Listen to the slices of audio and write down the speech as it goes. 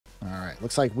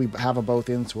looks like we have them both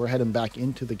in, so we're heading back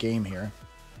into the game here.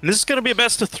 And this is going to be a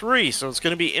best of 3, so it's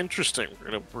going to be interesting.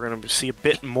 We're gonna see a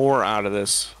bit more out of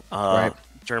this Right.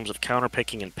 in terms of counter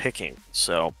picking and picking.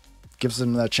 So Gives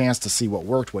them the chance to see what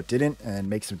worked, what didn't, and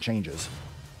make some changes.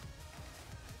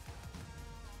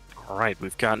 all right,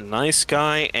 we've got Nice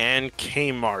Guy and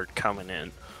Kmart coming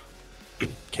in.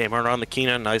 Kmart on the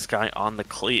Kina, Nice Guy on the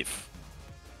Cleef.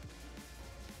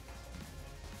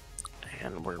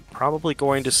 And we're probably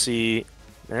going to see...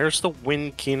 There's the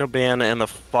Wind Kina band and the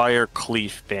Fire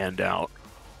Cleef band out.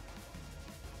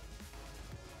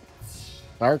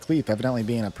 Fire Cleef evidently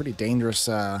being a pretty dangerous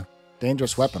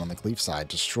weapon on the Cleef side.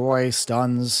 Destroy,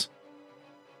 stuns.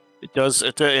 It does...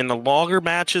 in the longer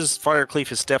matches, Fire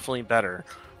Cleef is definitely better.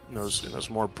 In those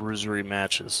more bruisery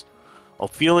matches.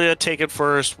 Ophelia, take it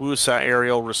first. Woosa,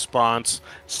 aerial response.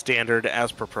 Standard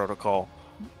as per protocol.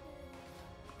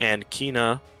 And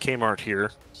Kina, Kmart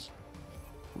here.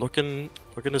 Looking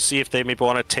to see if they maybe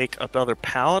want to take another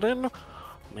Paladin.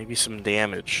 Maybe some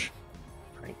damage.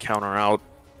 And counter out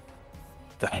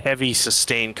the heavy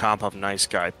sustain comp of Nice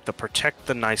Guy. The Protect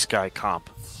the Nice Guy comp.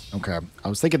 Okay. I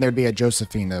was thinking there'd be a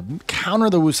Josephine to counter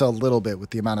the Woosa a little bit with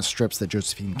the amount of strips that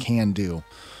Josephine can do.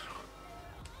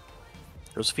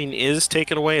 Josephine is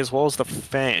taken away as well as the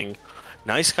Fang.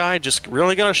 Nice Guy just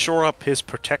really going to shore up his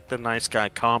Protect the Nice Guy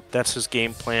comp. That's his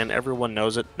game plan. Everyone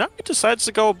knows it. Now he decides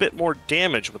to go a bit more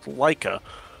damage with Leica.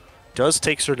 Does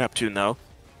take Sir Neptune, though.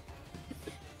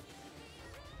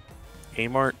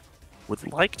 Kmart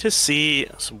would like to see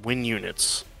some win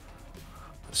units.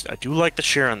 I do like the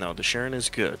Sharon, though. The Sharon is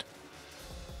good.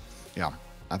 Yeah.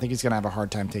 I think he's going to have a hard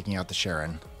time taking out the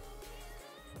Sharon.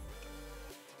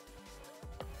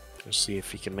 Let's see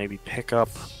if he can maybe pick up...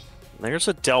 There's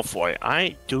a Delphoid.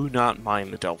 I do not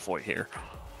mind the Delphoid here.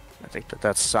 I think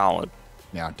that's solid.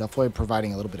 Yeah, Delphoid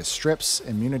providing a little bit of strips,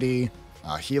 immunity,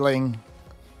 healing,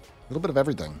 a little bit of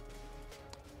everything.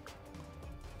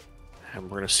 And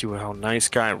we're going to see how Nice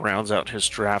Guy rounds out his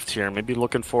draft here. Maybe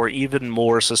looking for even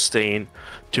more sustain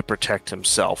to protect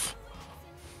himself.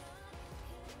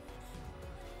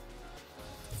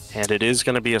 And it is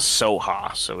going to be a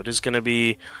Soha, so it is going to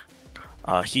be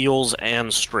heals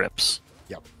and strips.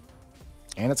 Yep.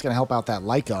 And it's going to help out that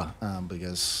Leica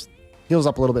because heals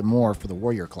up a little bit more for the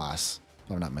warrior class,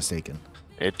 if I'm not mistaken.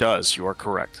 It does. You are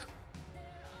correct.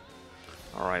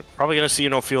 All right. Probably going to see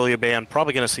an Ophelia ban.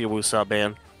 Probably going to see a Woosa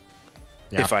ban,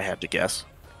 if I had to guess.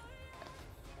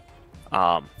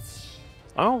 Ooh,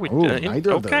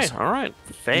 neither of okay. those. All right.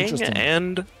 Fang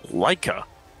and Leica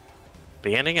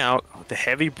banning out the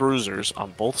heavy bruisers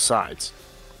on both sides.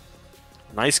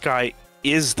 Nice Guy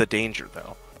is the danger,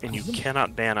 though, and you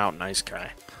cannot ban out Nice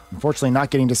Guy. Unfortunately, not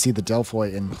getting to see the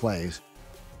Delphoid in play.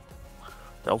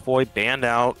 Delphoid banned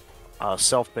out,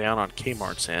 self-ban on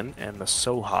Kmart's end, and the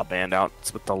Soha banned out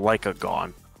with the Leica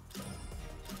gone.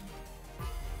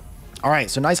 All right,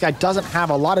 so Nice Guy doesn't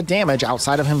have a lot of damage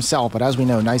outside of himself, but as we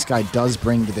know, Nice Guy does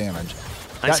bring the damage.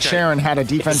 That Sharon had a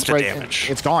defense break.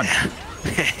 It's gone.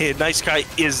 Nice Guy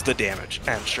is the damage,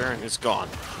 and Sharon is gone.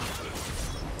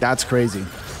 That's crazy.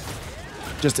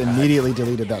 Just immediately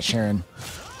deleted that Sharon.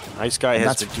 Nice Guy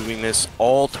has been doing this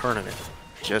all tournament.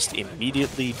 Just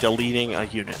immediately deleting a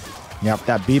unit. Yep,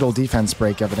 that Beetle defense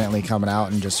break evidently coming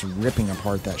out and just ripping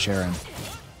apart that Sharon.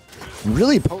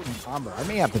 Really potent combo. I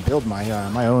may have to build my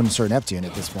my own Sir Neptune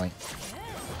at this point.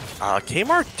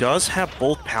 Kmart does have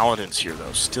both Paladins here,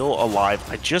 though, still alive.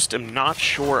 I just am not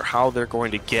sure how they're going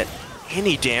to get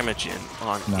any damage in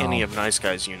on any of Nice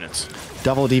Guy's units.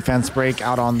 Double defense break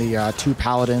out on the two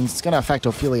Paladins. It's going to affect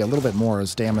Ophelia a little bit more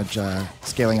as damage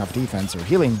scaling off defense, or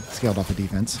healing scaled off of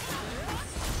defense.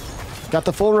 Got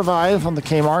the full revive on the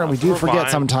Kmart, and we do forget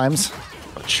sometimes.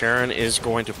 But Sharon is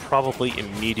going to probably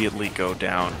immediately go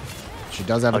down. She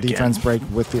does have a defense break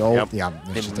with the ult. Yep. Yeah,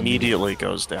 immediately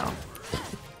goes down.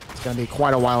 It's going to be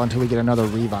quite a while until we get another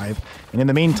revive. And in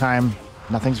the meantime,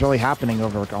 nothing's really happening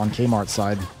over on Kmart's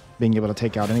side, being able to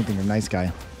take out anything with Nice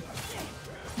Guy.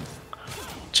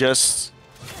 Just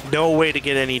no way to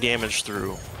get any damage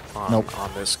through on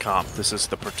this comp. This is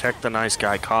the Protect the Nice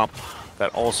Guy comp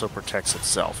that also protects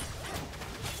itself.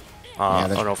 I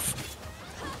don't know.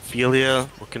 Ophelia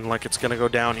looking like it's going to go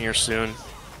down here soon.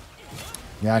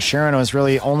 Yeah, Sharon was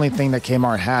really the only thing that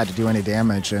Kmart had to do any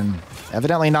damage, and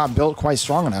evidently not built quite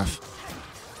strong enough.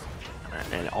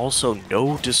 And also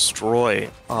no destroy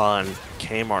on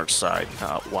Kmart's side.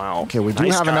 Wow. Okay, we do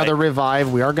have another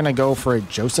revive. We are going to go for a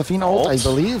Josephine ult, I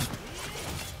believe.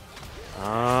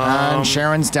 And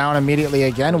Sharon's down immediately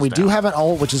again. We do have an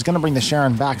ult, which is going to bring the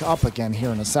Sharon back up again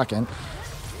here in a second.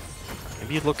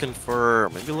 Maybe looking for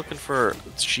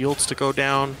shields to go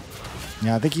down.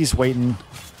 Yeah, I think he's waiting.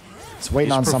 He's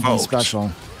waiting on something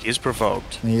special. He's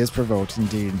provoked. He is provoked,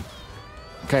 indeed.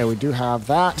 Okay, we do have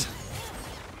that.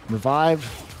 Revive.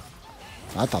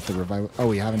 I thought the revive... Oh,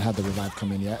 we haven't had the revive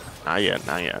come in yet. Not yet,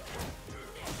 not yet.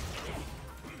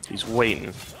 He's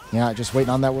waiting. Yeah, just waiting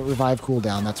on that revive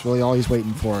cooldown. That's really all he's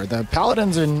waiting for. The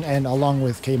Paladins and along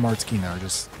with Kmart's Kina are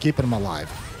just keeping him alive.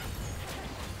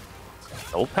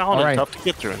 Old Paladin, tough to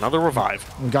get through. Another revive.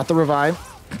 We got the revive.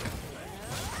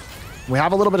 We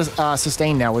have a little bit of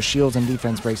sustain now with shields and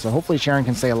defense breaks, so hopefully Sharon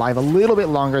can stay alive a little bit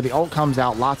longer. The ult comes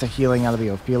out. Lots of healing out of the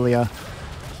Ophelia.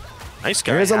 Nice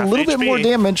guy. There is a little bit more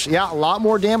damage. Yeah, a lot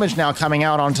more damage now coming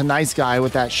out onto Nice Guy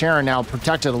with that Sharon now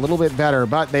protected a little bit better,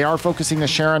 but they are focusing the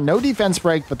Sharon. No defense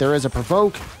break, but there is a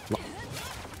provoke.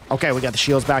 Okay, we got the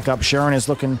shields back up. Sharon is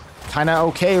looking kind of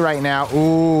okay right now.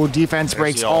 Ooh, defense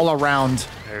breaks all around.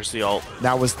 There's the ult.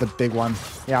 That was the big one.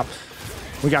 Yeah.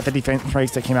 We got the defense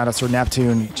breaks that came out of Sir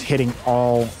Neptune hitting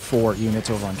all 4 units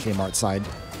over on Kmart's side.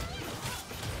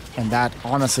 And that,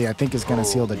 honestly, I think is going to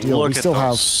seal the deal. We still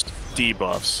have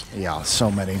debuffs. Yeah, so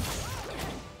many.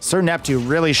 Sir Neptune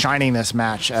really shining this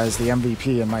match as the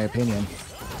MVP, in my opinion.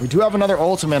 We do have another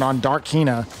ultimate on Dark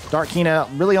Kina. Dark Kina,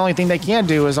 really only thing they can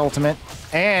do is ultimate.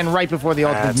 And right before the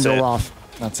ultimate can go off.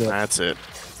 That's it. That's it.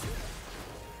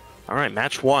 All right,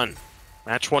 match 1.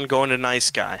 Match 1 going to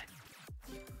Nice Guy.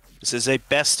 This is a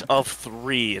best of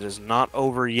 3. It is not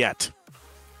over yet.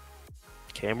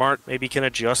 Kmart maybe can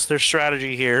adjust their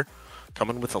strategy here.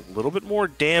 Coming with a little bit more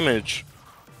damage.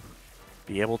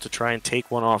 Be able to try and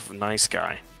take one off of Nice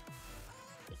Guy.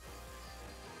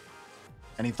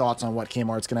 Any thoughts on what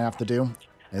Kmart's going to have to do?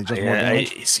 Just more damage?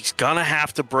 He's going to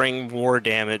have to bring more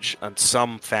damage in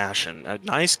some fashion. A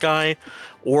Nice Guy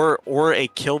or a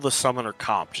kill the summoner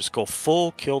comp. Just go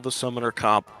full kill the summoner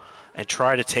comp and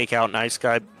try to take out Nice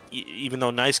Guy, even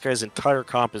though Nice Guy's entire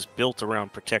comp is built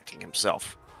around protecting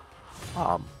himself.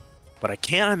 But I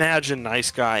can't imagine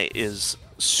Nice Guy is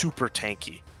super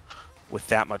tanky with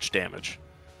that much damage.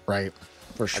 Right,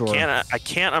 for sure. I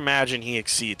can't imagine he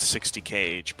exceeds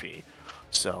 60k HP.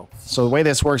 So the way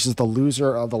this works is the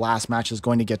loser of the last match is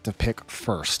going to get to pick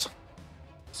first.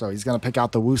 So he's going to pick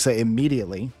out the Woosa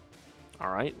immediately. All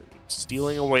right,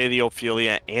 stealing away the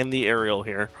Ophelia and the Aerial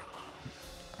here.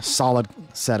 Solid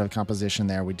set of composition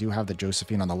there. We do have the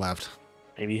Josephine on the left.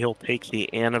 Maybe he'll take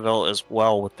the Annabelle as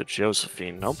well with the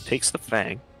Josephine. Nope, takes the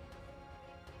Fang.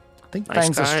 I think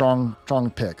Fang's a strong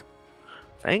pick.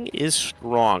 Fang is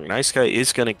strong. Nice Guy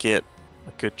is going to get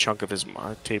a good chunk of his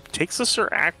mod tape. Takes the Sir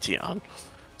Action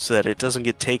so that it doesn't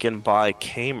get taken by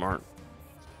Kmart.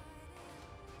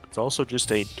 It's also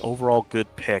just a overall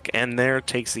good pick. And there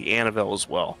takes the Annabelle as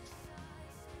well.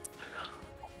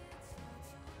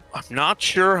 I'm not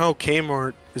sure how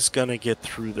Kmart is going to get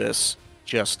through this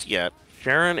just yet.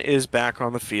 Sharon is back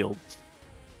on the field.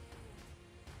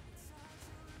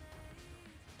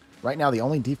 Right now, the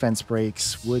only defense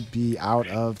breaks would be out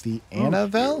of the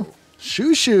Annabelle.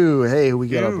 Shushu. Hey, who we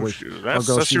get up with?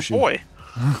 That's your boy.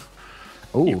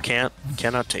 Oh, you cannot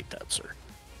take that, sir.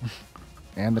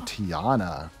 And the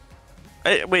Tiana.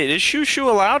 Hey, wait, is Shushu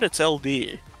allowed? It's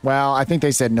LD. Well, I think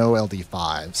they said no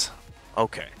LD5s.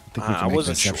 Okay. I think we can make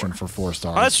an exception for 4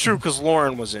 stars. Oh, that's true because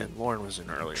Lauren was in. Lauren was in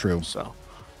earlier. True. So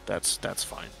that's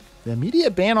fine. The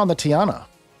immediate ban on the Tiana.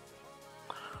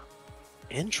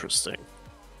 Interesting.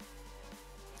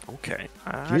 Okay.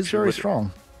 He's very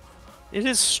strong. It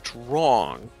is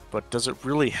strong, but does it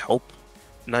really help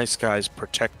Nice Guys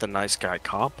protect the Nice Guy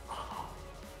comp?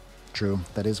 True.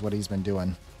 That is what he's been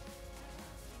doing.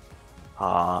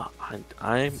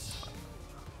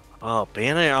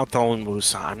 banning out the own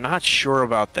Woosa. I'm not sure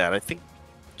about that. I think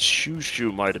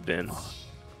Shushu might have been.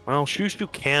 Well,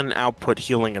 Shushu can output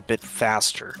healing a bit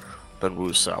faster than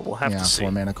Woosa. We'll have to see.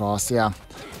 4 mana cost, yeah.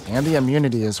 And the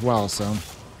immunity as well, so...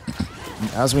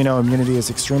 As we know, immunity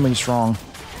is extremely strong.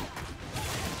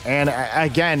 And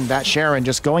again, that Sharon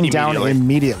just going down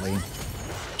immediately.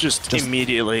 Just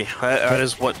immediately.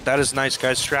 That is Nice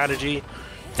Guy's strategy.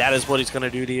 That is what he's going to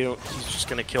do to you. He's just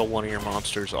going to kill one of your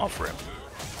monsters off rip.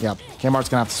 Yep. Kmart's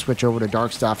going to have to switch over to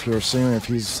Dark Stuff here soon if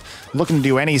he's looking to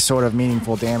do any sort of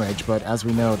meaningful damage. But as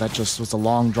we know, that just was a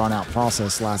long, drawn-out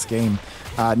process last game.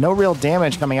 No real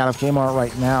damage coming out of Kmart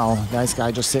right now. Nice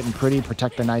Guy just sitting pretty,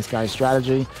 protect the Nice Guy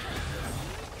strategy.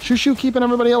 Shushu keeping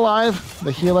everybody alive.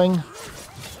 The healing.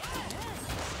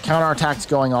 Counterattacks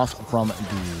going off from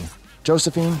the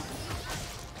Josephine.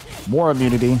 More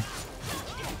immunity.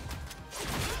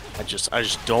 I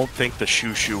just don't think the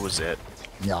Shushu was it.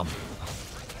 Yeah.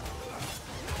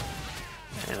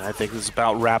 And I think this is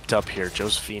about wrapped up here.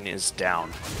 Josephine is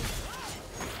down.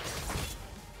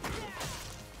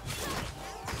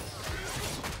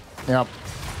 Yep.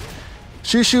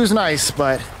 Shushu's nice,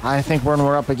 but I think when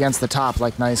we're up against the top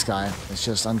like Nice Guy, it's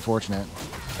just unfortunate.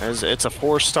 It's a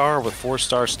 4-star with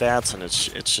 4-star stats, and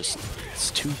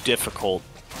it's too difficult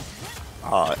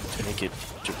to make it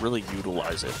to really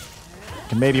utilize it.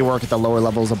 Can maybe work at the lower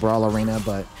levels of Brawl Arena,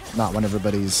 but not when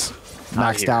everybody's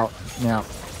maxed out. Yeah.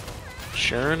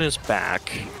 Sharon is back.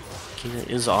 Kina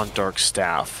is on Dark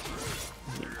Staff.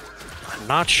 I'm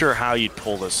not sure how you'd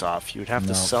pull this off. You'd have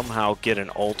to somehow get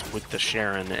an ult with the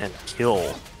Sharon and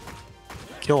kill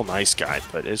Nice Guy,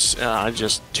 but it's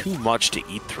just too much to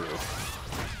eat through.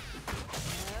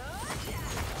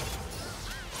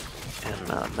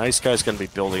 And Nice Guy's going to be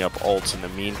building up ults in the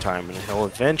meantime, and he'll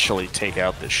eventually take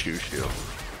out this Shushu.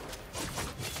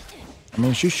 I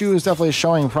mean, Shushu is definitely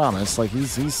showing promise. Like,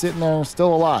 he's sitting there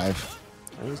still alive.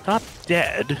 He's not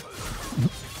dead.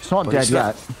 He's not dead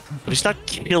yet. But he's not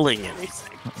killing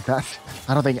anything.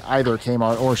 I don't think either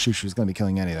Kmart or Shushu is going to be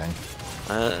killing anything.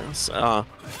 So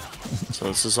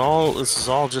this is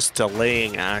all just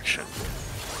delaying action.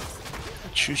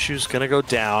 Shushu's gonna go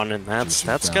down, and that's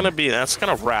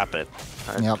gonna wrap it.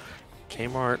 Yep.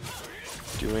 Kmart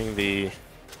doing the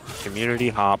community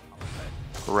hop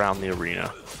around the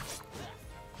arena.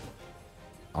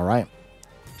 All right.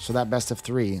 So that best of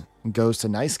 3 goes to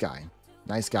Nice Guy.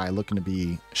 Nice Guy looking to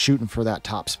be shooting for that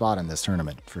top spot in this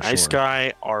tournament for sure. Nice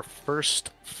Guy, our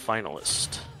first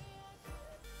finalist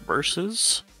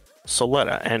versus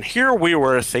Soletta. And here we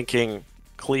were thinking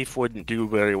Cleef wouldn't do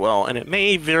very well, and it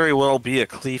may very well be a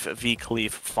Cleef v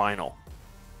Cleef final.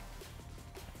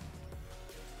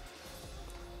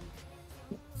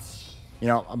 You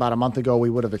know, about a month ago, we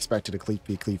would have expected a Cleef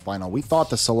v Cleef final. We thought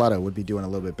the Soletta would be doing a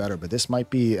little bit better, but this might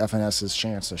be FNS's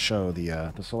chance to show the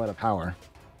Soletta power.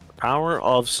 The power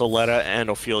of Soletta and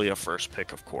Ophelia first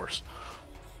pick, of course.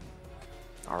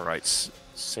 All right,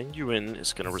 Senguin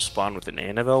is going to respond with an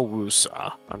Annabelle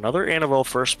Woosa, another Annabelle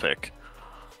first pick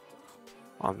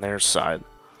on their side.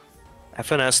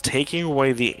 FNS taking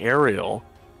away the aerial,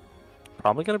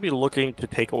 probably going to be looking to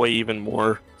take away even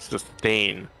more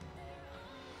sustain.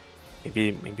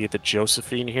 Maybe the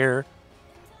Josephine here.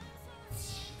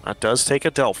 That does take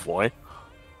a Delphoy.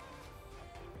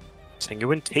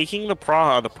 Senguin taking the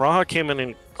Praha. The Praha came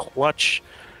in clutch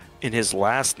in his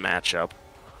last matchup,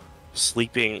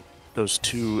 sleeping those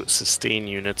 2 sustain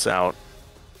units out.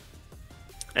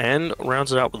 And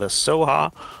rounds it out with a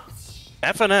Soha.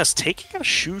 FNS taking a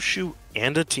Shushu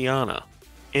and a Tiana.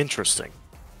 Interesting.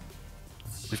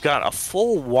 We've got a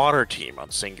full water team on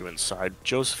Senguin's side.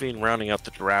 Josephine rounding out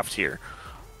the draft here.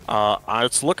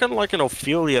 It's looking like an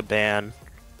Ophelia ban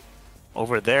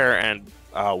over there, and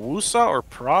Woosa or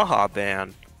Praha ban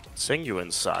on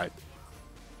Senguin's side.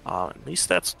 At least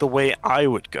that's the way I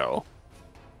would go.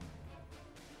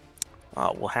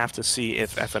 We'll have to see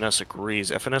if FNS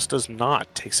agrees. FNS does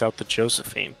not. Takes out the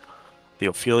Josephine. The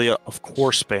Ophelia, of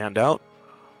course, banned out.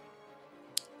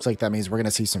 Looks like that means we're going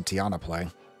to see some Tiana play.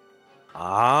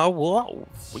 Well,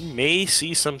 we may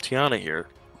see some Tiana here.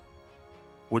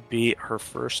 Would be her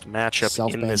first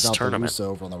matchup in this tournament. Woosa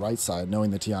over on the right side, knowing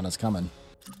the Tiana's coming.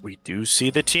 We do see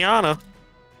the Tiana.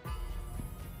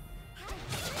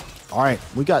 All right,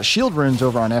 we got shield runes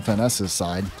over on FNS's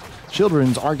side. Shield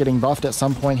runes are getting buffed at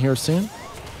some point here soon.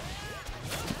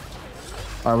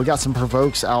 All right, we got some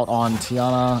provokes out on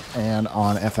Tiana and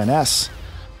on FNS.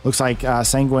 Looks like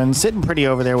Senguin sitting pretty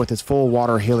over there with his full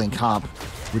water healing comp.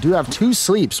 We do have 2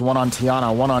 sleeps, one on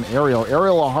Tiana, one on Aerial.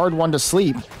 Aerial, a hard one to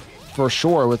sleep for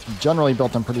sure, with generally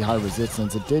built on pretty high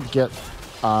resistance. It did get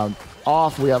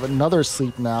off. We have another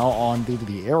sleep now on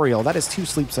the Aerial. That is 2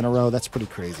 sleeps in a row. That's pretty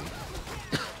crazy.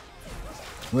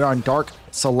 We're on Dark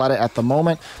Soletta at the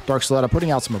moment. Dark Soletta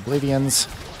putting out some Oblivions.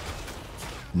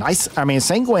 Nice. I mean,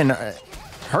 Senguin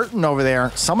hurting over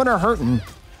there. Summoner hurting.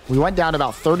 We went down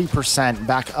about 30%,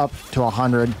 back up to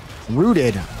 100.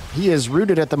 Rooted. He is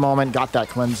rooted at the moment. Got that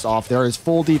cleansed off. There is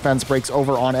full defense breaks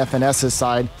over on FNS's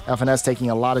side. FNS taking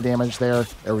a lot of damage there.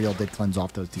 Aerial did cleanse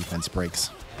off those defense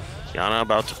breaks. Tiana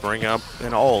about to bring up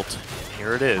an ult.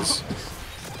 Here it is.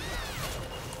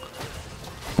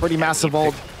 Pretty massive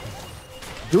ult.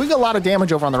 Doing a lot of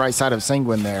damage over on the right side of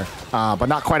Senguin there, but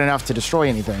not quite enough to destroy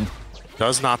anything.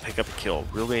 Does not pick up a kill.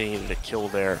 Really needed a kill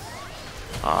there.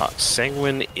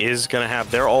 Senguin is going to have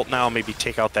their ult now. Maybe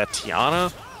take out that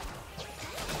Tiana.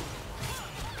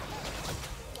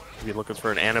 Maybe looking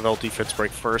for an Annabelle defense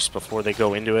break first before they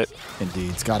go into it.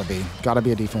 Indeed, it's got to be. Got to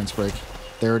be a defense break.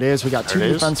 There it is. We got 2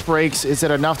 defense breaks. Is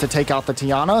it enough to take out the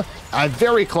Tiana?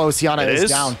 Very close. Tiana is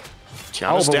down.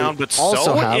 Tiana's down, but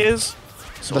so is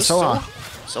the Soha.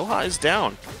 Soha is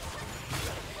down.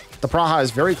 The Praha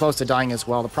is very close to dying as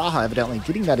well. The Praha evidently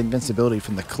getting that invincibility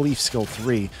from the Cleef skill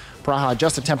 3. Praha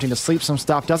just attempting to sleep some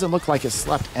stuff. Doesn't look like it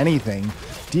slept anything.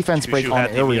 Defense break Shushu on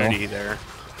had the aerial. immunity there.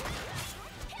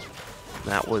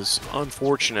 That was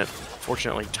unfortunate.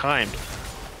 Fortunately timed.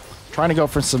 Trying to go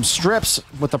for some strips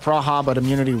with the Praha, but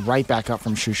immunity right back up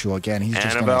from Shushu again. He's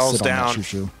just going to sit down. on that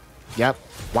Shushu. Yep.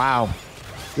 Wow.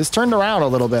 This turned around a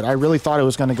little bit. I really thought it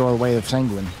was going to go away with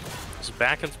Sanguine. It's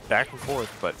back and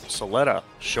forth, but Soletta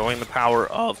showing the power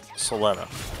of Soletta.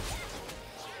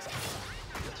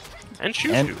 And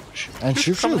Shushu. And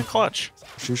Shushu coming Shushu. in clutch.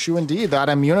 Shushu indeed. That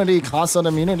immunity, constant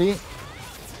immunity.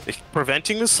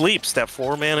 Preventing the sleeps, that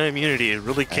 4-mana immunity, it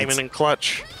really came in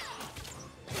clutch.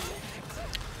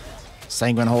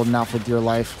 Sanguine holding out for dear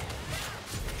life.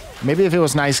 Maybe if it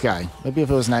was Nice Guy. Maybe if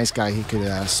it was Nice Guy, he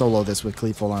could solo this with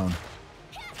Cleef alone.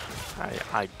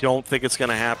 I don't think it's going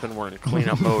to happen. We're in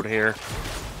cleanup mode here.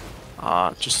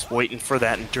 Just waiting for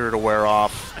that Endure to wear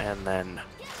off, and then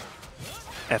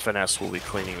FNS will be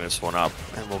cleaning this one up,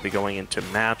 and we'll be going into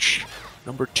match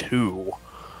number 2.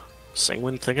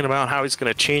 Sanguine thinking about how he's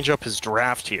going to change up his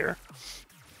draft here.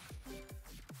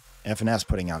 FNS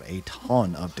putting out a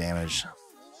ton of damage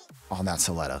on that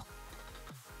Soletta.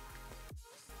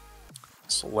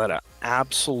 Soletta,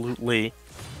 absolutely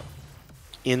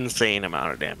insane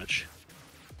amount of damage.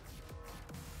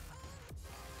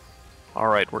 All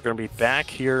right, we're going to be back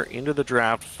here into the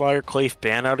draft. Firecleave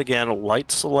ban out again. Light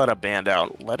Soletta banned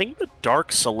out. Letting the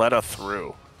Dark Soletta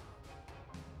through.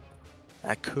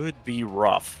 That could be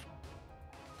rough.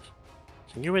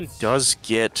 Genuine does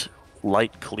get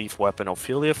Light Cleef weapon.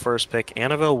 Ophelia first pick.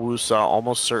 Annabelle Woosa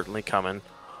almost certainly coming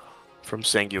from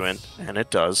Sanguine, and it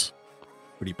does.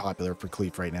 Pretty popular for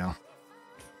Cleef right now.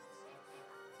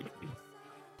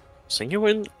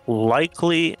 Sanguine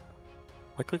likely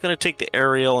going to take the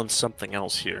aerial and something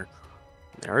else here.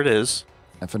 There it is.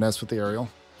 FNS with the aerial.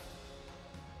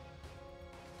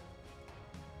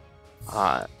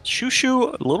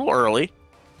 Shushu a little early,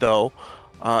 though.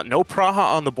 No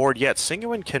Praha on the board yet.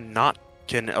 Sanguine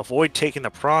can avoid taking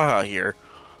the Praha here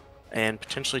and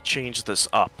potentially change this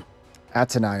up.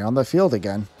 Atenai on the field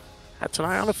again.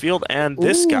 Atenai on the field, and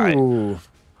this guy.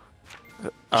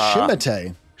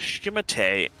 Shimate.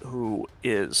 Shimate, who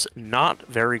is not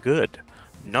very good.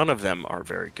 None of them are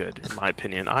very good, in my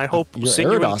opinion. I hope Your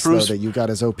Sanguine Eridos, proves... though, that you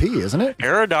got is OP, isn't it?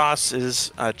 Eridos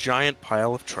is a giant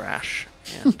pile of trash,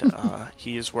 and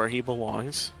he is where he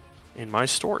belongs in my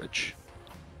storage.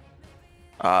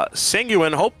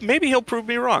 Sanguine, maybe he'll prove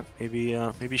me wrong.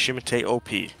 Maybe Shimate OP.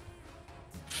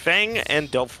 Fang and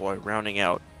Delphoy rounding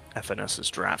out FNS's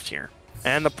draft here.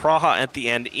 And the Praha at the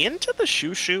end into the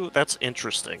Shushu. That's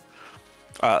interesting.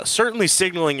 Certainly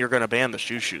signaling you're going to ban the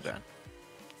Shushu then.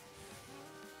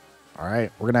 All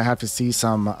right, we're going to have to see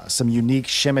some unique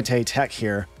Shimate tech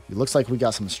here. It looks like we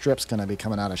got some strips going to be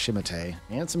coming out of Shimate.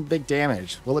 And some big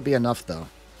damage. Will it be enough, though?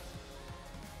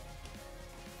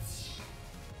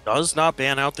 Does not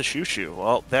ban out the Shushu.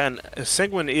 Well, then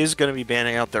Sanguine is going to be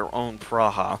banning out their own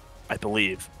Praha, I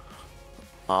believe.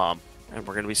 And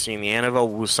we're going to be seeing the Annabelle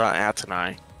Woosa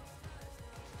Atenai.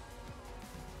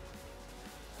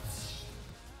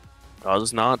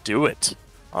 Does not do it.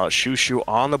 Shushu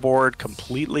on the board,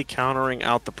 completely countering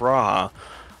out the Praha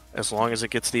as long as it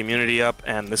gets the immunity up,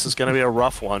 and this is going to be a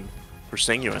rough one for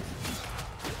Sanguine.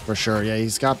 For sure, yeah,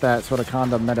 he's got that sort of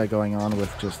condom meta going on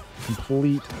with just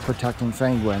complete protecting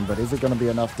Sanguine, but is it going to be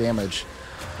enough damage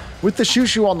with the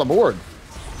Shushu on the board?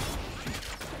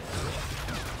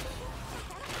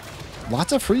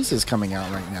 Lots of freezes coming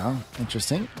out right now.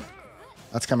 Interesting.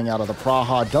 That's coming out of the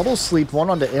Praha. Double sleep, one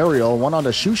onto Aerial, one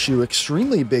onto Shushu.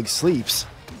 Extremely big sleeps.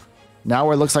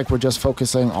 Now it looks like we're just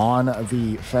focusing on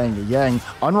the Fang Yang.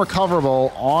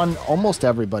 Unrecoverable on almost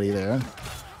everybody there.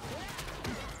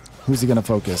 Who's he going to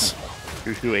focus?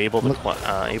 Shushu able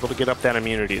to get up that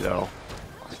immunity, though.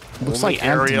 Looks Only like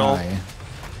Aerial.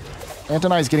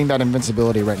 Antonai's getting that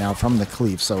invincibility right now from the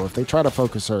Cleef, so if they try to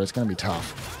focus her, it's going to be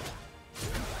tough.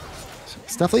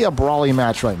 It's definitely a brawly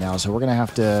match right now, so we're going to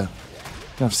have to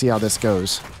see how this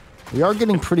goes. We are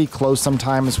getting pretty close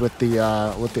sometimes with the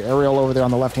aerial over there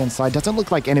on the left-hand side. Doesn't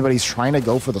look like anybody's trying to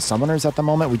go for the summoners at the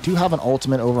moment. We do have an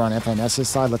ultimate over on FNS's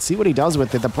side. Let's see what he does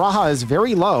with it. The Praha is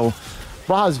very low.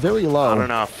 Praha is very low. Not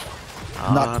enough.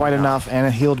 Not quite enough, and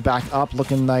it healed back up,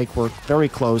 looking like we're very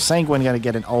close. Sanguine going to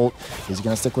get an ult. Is he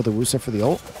going to stick with the Woosa for the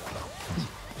ult?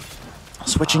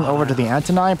 Switching over to the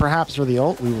Antonai, perhaps, for the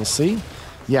ult. We will see.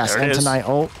 Yes, Antonai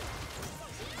ult.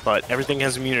 But everything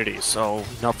has immunity, so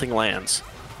nothing lands.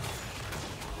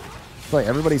 But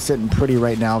everybody's sitting pretty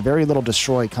right now. Very little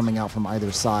destroy coming out from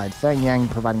either side. Fang Yang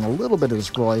providing a little bit of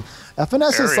destroy.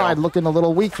 FNS's side looking a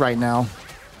little weak right now.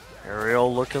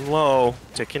 Aerial looking low,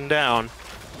 ticking down.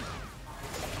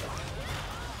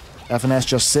 FNS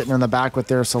just sitting in the back with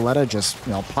their Soletta, just,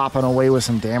 you know, popping away with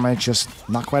some damage. Just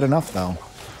not quite enough, though.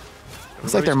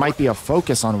 Looks like there might be a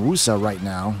focus on Woosa right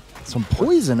now. Some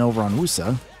poison over on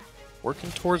Woosa.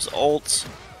 Working towards ults,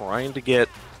 trying to get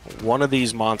one of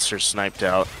these monsters sniped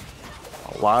out.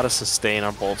 A lot of sustain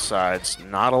on both sides.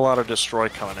 Not a lot of destroy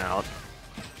coming out.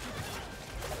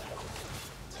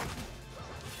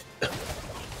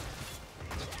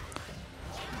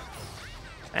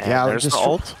 And yeah, there's the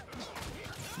ult.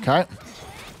 Okay.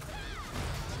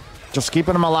 Just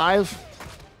keeping them alive.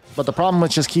 But the problem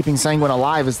with just keeping Sanguine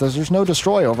alive is there's no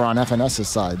destroy over on FNS's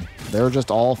side. They're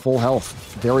just all full health.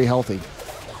 Very healthy.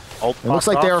 It looks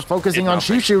like they're focusing on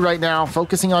Shushu right now.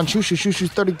 Focusing on Shushu.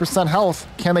 Shushu's 30% health.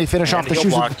 Can they finish off the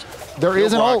Shushu? There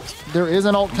is an ult. There is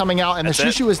an ult coming out, and the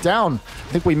Shushu is down.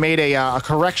 I think we made a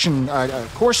correction, a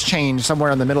course change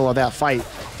somewhere in the middle of that fight.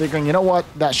 Figuring, you know what?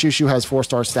 That Shushu has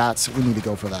 4-star stats. We need to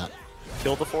go for that.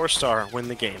 Kill the 4-star, win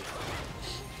the game.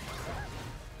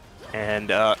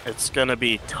 And it's going to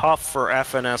be tough for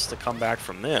FNS to come back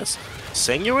from this.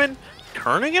 Sanguine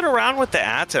turning it around with the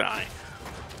Atenai.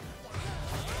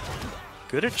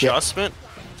 Good adjustment,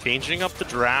 changing up the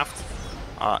draft.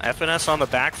 FNS on the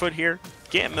back foot here.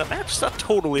 Again, the match's not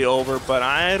totally over, but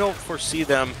I don't foresee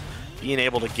them being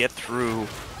able to get through.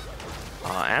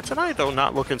 Atenai, though,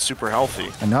 not looking super healthy.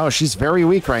 No, she's very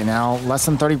weak right now. Less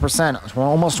than 30%. Well,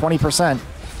 almost 20%.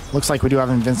 Looks like we do have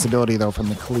invincibility, though, from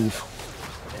the cleave.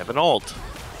 They have an ult.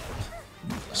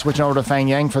 Switching over to Fang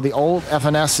Yang for the ult.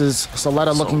 FNS's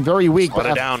Soletta looking very weak.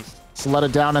 Soletta down.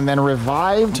 Soletta down and then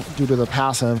revived due to the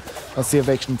passive. Let's see if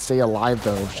they can stay alive,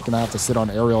 though. She's going to have to sit on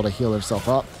Aerial to heal herself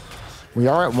up. We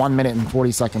are at 1 minute and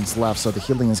 40 seconds left, so the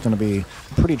healing is going to be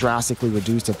pretty drastically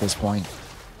reduced at this point.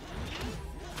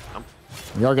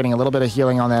 We are getting a little bit of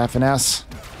healing on the FNS.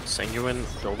 Sanguine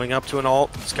building up to an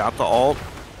ult. He's got the ult.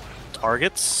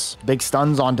 Targets. Big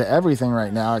stuns onto everything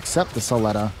right now except the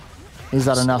Soletta. Is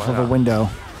that enough of a window?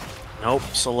 Nope.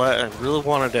 Soletta, I really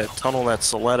wanted to tunnel that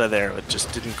Soletta there, but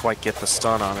just didn't quite get the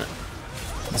stun on it.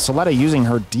 Soletta using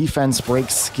her defense break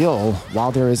skill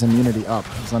while there is immunity up.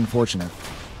 It's unfortunate.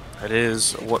 That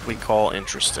is what we call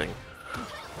interesting.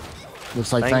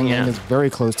 Looks like Fang Yang is very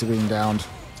close to being downed.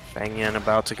 Fang Yan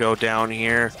about to go down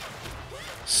here.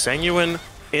 Sanguine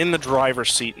in the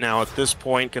driver's seat now at this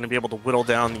point, going to be able to whittle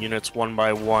down the units one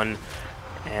by one.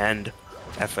 And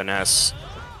FNS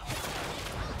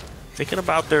thinking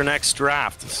about their next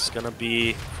draft. This is going to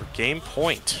be for game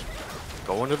point.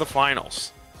 Going to the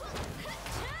finals.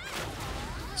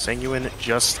 Sanguine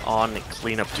just on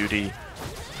cleanup duty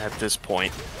at this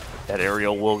point. That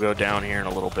Aerial will go down here in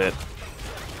a little bit.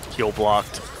 Heal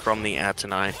blocked from the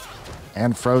Atenai.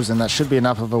 And frozen. That should be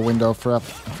enough of a window for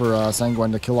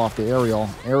Sanguine to kill off the Aerial.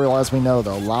 Aerial, as we know,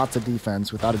 though, lots of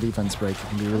defense. Without a defense break, it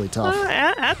can be really tough.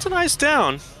 Atenai's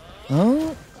down.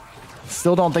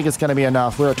 Still don't think it's going to be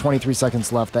enough. We're at 23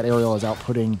 seconds left. That Aerial is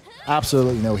outputting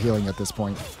absolutely no healing at this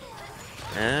point.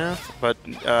 Yeah, but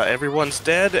everyone's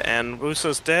dead, and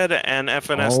Wusa's dead, and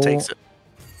FNS takes it.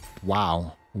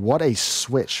 Wow. What a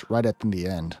switch right at the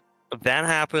end. That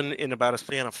happened in about a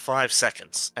span of 5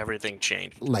 seconds. Everything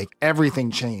changed. Like,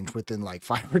 everything changed within like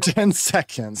 5 or 10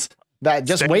 seconds. That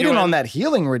just waiting on that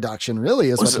healing reduction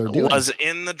really is what they're doing. Was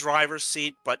in the driver's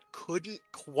seat, but couldn't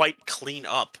quite clean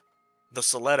up the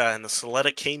Soletta, and the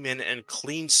Soletta came in and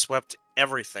clean swept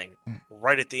everything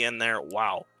right at the end there.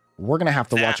 Wow. We're going to have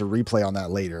to watch a replay on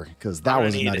that later, because that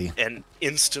was nutty. An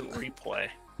instant replay.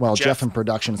 Well, Jeff in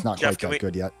production is not quite that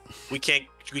good yet. We can't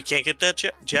get that,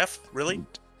 Jeff? Really?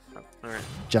 All right.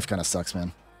 Jeff kind of sucks,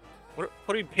 man. What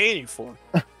are you paying you for?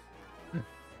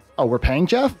 Oh, we're paying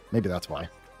Jeff? Maybe that's why.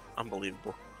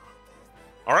 Unbelievable.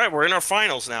 All right, we're in our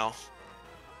finals now.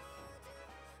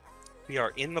 We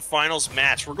are in the finals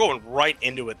match. We're going right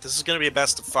into it. This is going to be a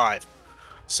best of 5.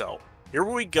 So, here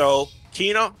we go.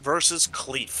 Kina versus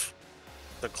Cleef.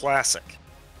 The classic.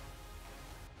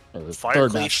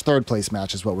 Third place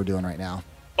match is what we're doing right now.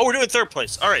 Oh, we're doing third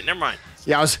place. All right, never mind.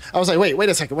 Yeah, I was like, wait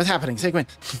a second. What's happening? Sanguine,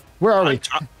 where are we?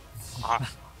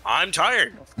 I'm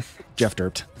tired. Jeff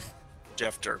derped.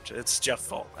 It's Jeff's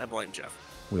fault. I blame Jeff.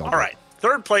 All right,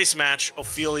 third place match.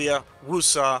 Ophelia,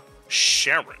 Woosa,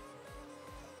 Sharon.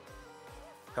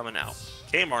 Coming out.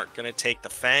 Kmart going to take the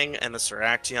Fang and the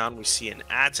Seraction. We see an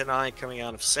Atenai coming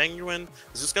out of Sanguine.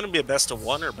 Is this going to be a best of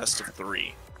 1 or best of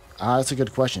 3? That's a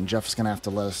good question. Jeff's going to have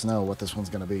to let us know what this one's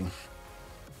going to be.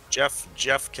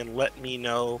 Jeff can let me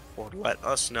know or let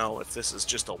us know if this is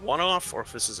just a one-off or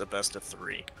if this is a best of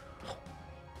 3.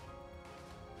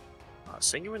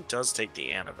 Sanguine does take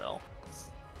the Annabelle.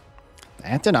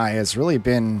 Atenai has really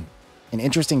been an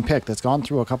interesting pick that's gone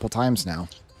through a couple times now.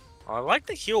 I like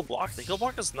the heal block. The heal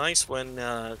block is nice when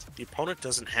the opponent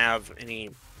doesn't have any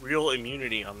real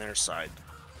immunity on their side.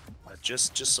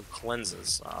 Just some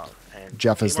cleanses. And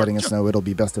Jeff is letting us know it'll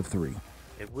be best of 3.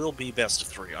 It will be best of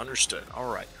 3. Understood.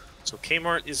 All right. So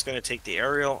Kmart is going to take the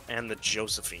Ariel and the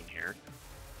Josephine here.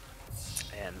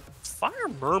 And Fire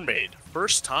Mermaid,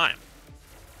 first time.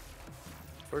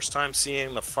 First time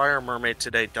seeing the Fire Mermaid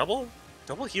today. Double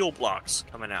heal blocks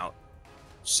coming out.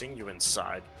 Singuin's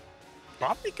side.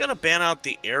 Probably going to ban out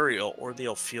the Ariel or the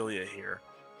Ophelia here.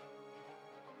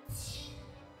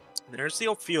 There's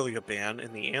the Ophelia ban,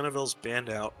 and the Annabelle's banned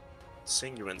out.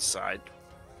 Singuin's side.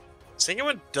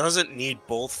 Singuin doesn't need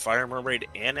both Fire Mermaid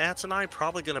and Atenai.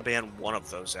 Probably going to ban one of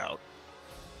those out.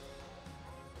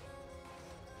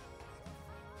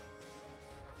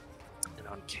 And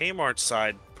on Kmart's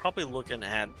side, probably looking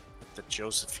at the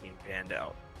Josephine banned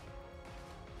out.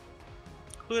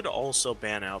 Could also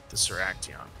ban out the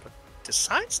Seraction, but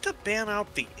decides to ban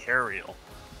out the Ariel.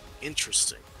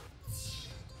 Interesting.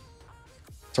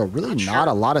 So really not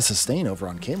a lot of sustain over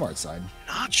on Kmart's side.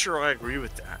 Not sure I agree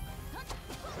with that.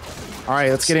 All right,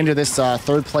 let's get into this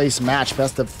third place match,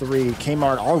 best of 3.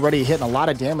 Kmart already hitting a lot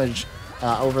of damage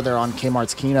over there on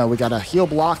Kmart's Kino. We got a heal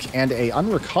block and a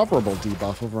unrecoverable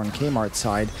debuff over on Kmart's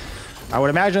side. I would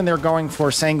imagine they're going for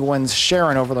Sanguine's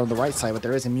Sharon over on the right side, but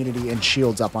there is immunity and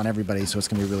shields up on everybody, so it's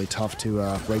going to be really tough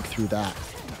to break through that.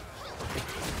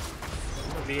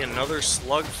 It's going to be another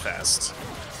slugfest.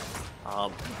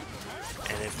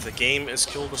 And if the game is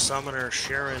Kill the Summoner,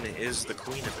 Sharon is the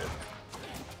queen of it.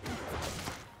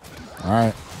 All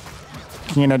right.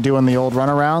 Kina doing the old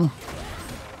runaround.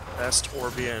 Best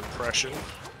Orbia impression.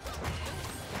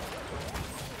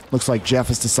 Looks like Jeff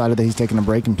has decided that he's taking a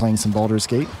break and playing some Baldur's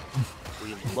Gate.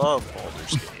 We love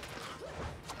Baldur's Gate.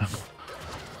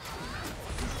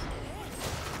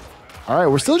 All right,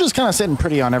 we're still just kind of sitting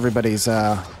pretty on everybody's,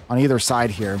 on either side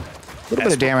here. A little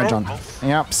bit of damage on.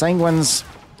 Yep, Sanguine's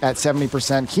at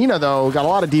 70%. Kina, though, got a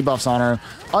lot of debuffs on her.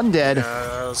 Undead.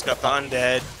 It's got the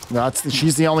Undead.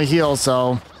 She's the only heal,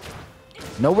 so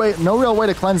no real way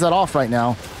to cleanse that off right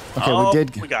now. Okay,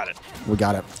 we got it. We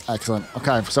got it. Excellent.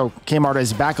 Okay, so Kmart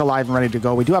is back alive and ready to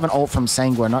go. We do have an ult from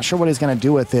Sanguine. Not sure what he's going to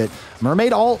do with it.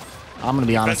 Mermaid ult? I'm going to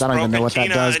be honest. I don't even know what that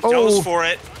does. Goes for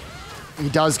it. He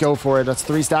does go for it. That's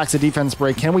 3 stacks of defense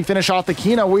break. Can we finish off the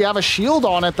Kina? We have a shield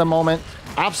on at the moment.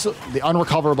 Absolutely. The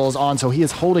unrecoverable is on, so he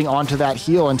is holding on to that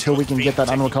heal until we can get that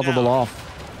unrecoverable off.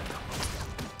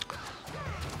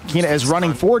 Kina is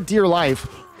running for dear life.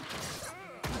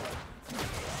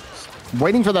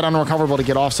 Waiting for that unrecoverable to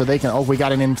get off so they can... Oh, we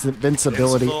got an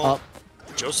invincibility up.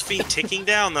 Josephine ticking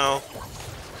down, though.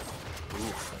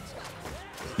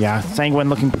 Yeah, Sanguine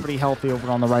looking pretty healthy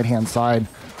over on the right-hand side.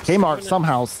 Kmart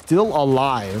somehow still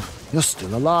alive. You're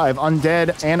still alive.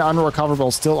 Undead and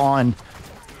unrecoverable still on.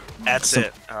 That's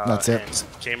it. That's it.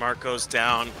 Kmart goes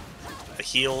down. The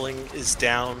healing is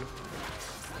down.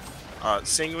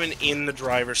 Sanguine in the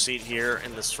driver's seat here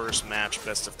in this first match,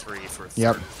 best of 3 for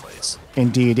third place.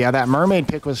 Indeed. Yeah, that Mermaid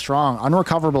pick was strong.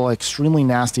 Unrecoverable, extremely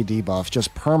nasty debuff.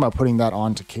 Just perma putting that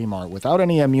on to Kmart without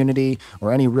any immunity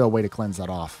or any real way to cleanse that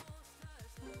off.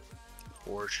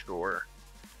 For sure.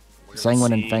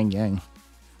 Sanguine and Fang Yang.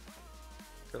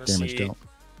 Damage dealt.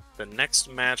 The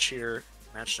next match here,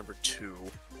 match number 2.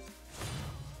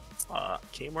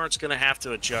 Kmart's going to have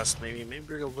to adjust, maybe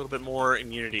bring a little bit more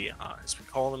immunity. As we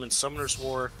call them in Summoner's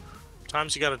War,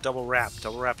 sometimes you got to double wrap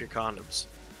your condoms.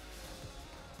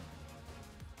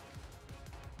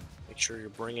 Make sure you're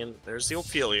bringing, there's the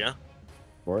Ophelia.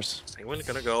 Of course. Sanguine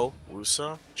going to go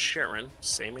Woosa, Sharon,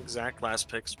 same exact last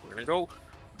picks. We're going to go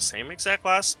same exact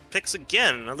last picks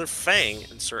again, another Fang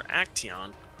and Sir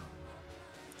Action.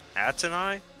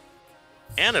 Atenai,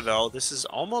 Annabelle, this is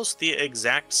almost the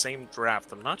exact same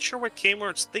draft. I'm not sure what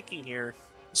Kmart's thinking here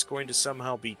is going to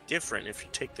somehow be different if you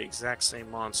take the exact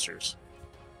same monsters.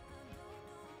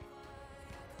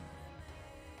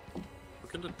 We're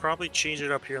going to probably change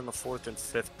it up here in the 4th and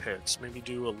 5th picks. Maybe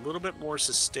do a little bit more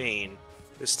sustain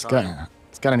this time.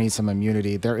 It's got to need some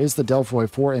immunity. There is the Delphoid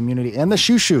for immunity and the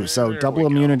Shushu, so double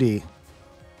immunity.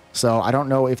 So I don't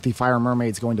know if the Fire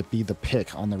Mermaid's going to be the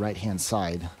pick on the right-hand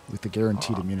side with the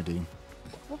guaranteed immunity.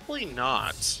 Probably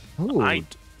not. Ooh. I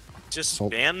just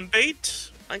ban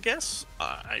bait, I guess.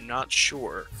 I'm not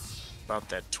sure about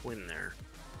that twin there.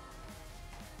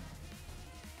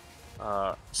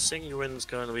 Sanguine's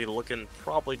going to be looking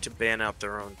probably to ban out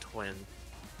their own twin.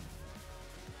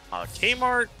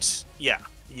 Kmart, yeah,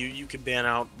 you can ban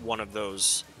out one of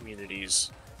those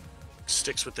immunities.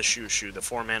 Sticks with the Shushu. The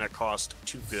 4 mana cost,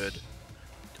 too good.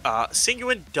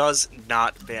 Sanguine does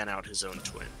not ban out his own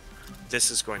twin.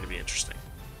 This is going to be interesting.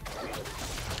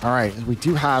 All right, we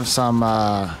do have some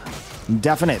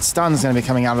definite stuns going to be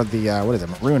coming out of the, what is it,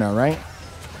 Maruna, right?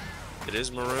 It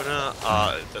is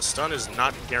Maruna. The stun is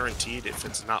not guaranteed if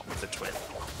it's not with the twin.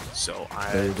 So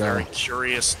I'm very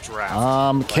curious draft.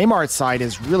 Kmart's side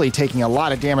is really taking a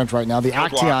lot of damage right now. The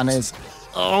Action is,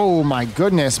 oh my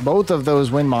goodness, both of those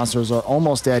wind monsters are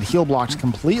almost dead. Heal blocked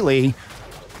completely.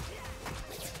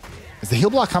 Is the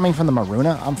heal block coming from the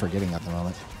Maruna? I'm forgetting at the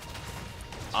moment.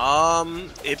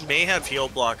 It may have heal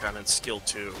block on its skill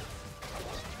too.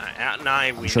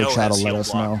 Athenai, we sure know Chad has will let heal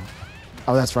us block. know.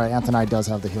 Oh, that's right. Athenai does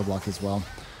have the heal block as well.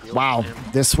 Yep, Wow,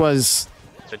 this was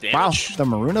the damage. Wow, the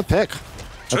Maruna pick.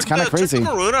 That's kind of crazy. Took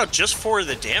the Maruna just for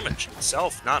the damage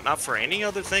itself, not for any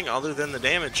other thing other than the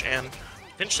damage and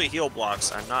potentially heal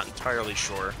blocks. I'm not entirely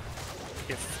sure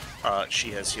if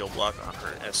she has heal block on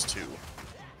her S2,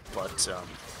 but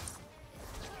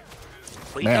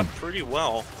played up pretty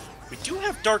well. We do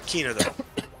have Dark Kina though.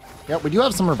 Yeah, we do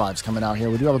have some revives coming out here.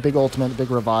 We do have a big ultimate, a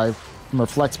big revive. Some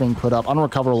reflects being put up.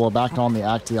 Unrecoverable back on the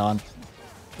Action.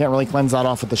 Can't really cleanse that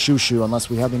off with the Shushu unless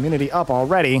we have the immunity up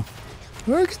already.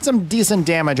 We're getting some decent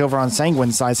damage over on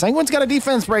Sanguine's side. Sanguine's got a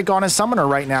defense break on his summoner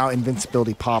right now.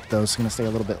 Invincibility pop, though, so going to stay a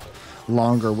little bit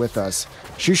longer with us.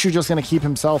 Shushu just going to keep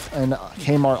himself and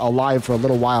Kmart alive for a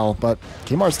little while, but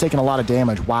Kmart's taking a lot of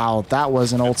damage. Wow, that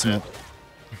was an ultimate.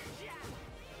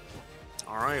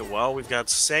 All right, well, we've got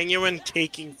Sanguine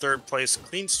taking third place.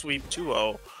 Clean sweep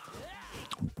 2-0.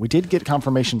 We did get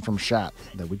confirmation from Shat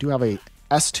that we do have a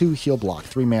S2 heal block,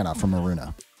 3 mana from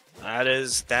Maruna. That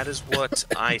is what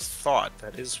I thought.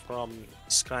 That is from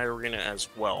Sky Arena as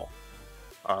well.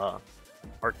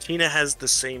 Artina has the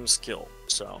same skill,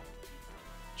 so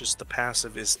just the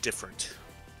passive is different.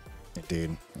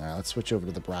 Dude, let's switch over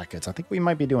to the brackets. I think we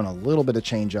might be doing a little bit of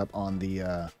change up on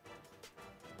the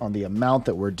amount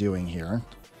that we're doing here.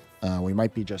 We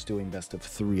might be just doing best of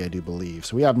 3, I do believe.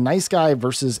 So we have Nice Guy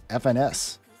versus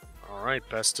FNS. All right,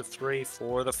 best of 3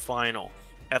 for the final.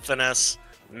 FNS,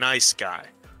 Nice Guy.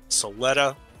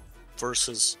 Soletta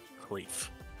versus Cleef.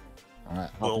 All right.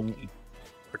 Will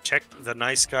Protect the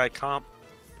Nice Guy comp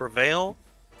prevail,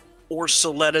 or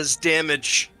Soletta's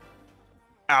damage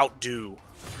outdo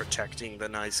Protecting the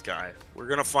Nice Guy? We're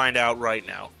going to find out right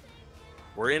now.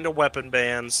 We're into weapon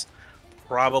bans.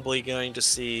 Probably going to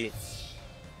see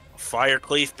a Fire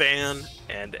Cleef ban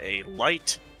and a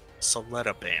light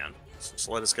Soletta ban. So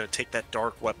Soletta's going to take that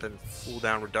dark weapon,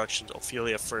 cooldown reductions.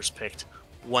 Ophelia first picked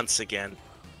once again.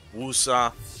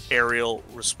 Woosa, aerial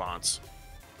response.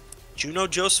 Juno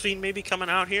Josephine may be coming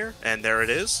out here, and there it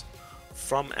is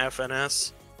from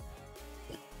FNS.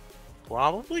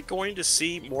 Probably going to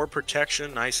see more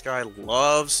protection. Nice Guy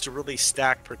loves to really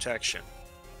stack protection.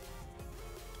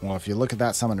 Well, if you look at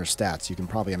that summoner stats, you can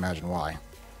probably imagine why.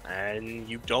 And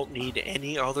you don't need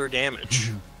any other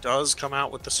damage. Does come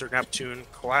out with the Sir Neptune.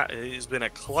 He's been a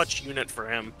clutch unit for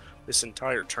him this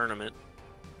entire tournament.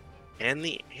 And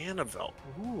the Annabelle.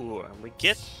 Ooh, and we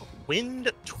get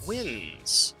Wind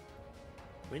Twins.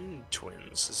 Wind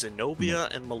Twins. Zenobia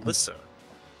and Melissa.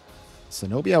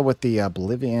 Zenobia with the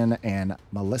Oblivion and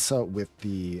Melissa with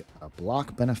the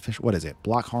block beneficial. What is it?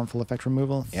 Block harmful effect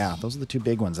removal? Yeah, those are the 2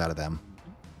 big ones out of them.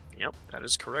 Yep, that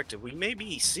is correct. We may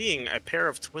be seeing a pair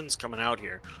of twins coming out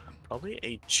here. Probably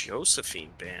a Josephine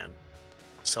ban.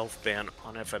 Self-ban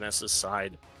on FNS's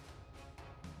side.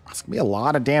 It's going to be a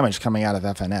lot of damage coming out of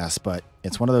FNS, but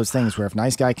it's one of those things where if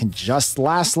Nice Guy can just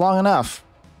last long enough...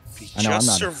 If he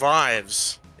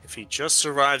just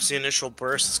survives the initial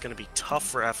burst, it's going to be tough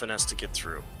for FNS to get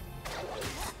through.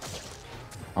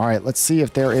 All right, let's see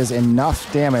if there is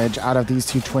enough damage out of these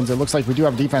 2 twins. It looks like we do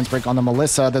have defense break on the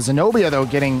Melissa. The Zenobia, though,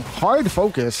 getting hard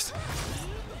focused.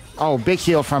 Oh, big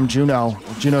heal from Juno.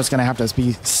 Juno's going to have to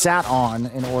be sat on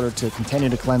in order to continue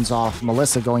to cleanse off.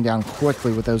 Melissa going down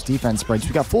quickly with those defense breaks.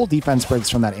 We got full defense breaks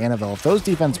from that Annabelle. If those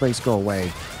defense breaks go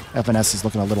away, FNS is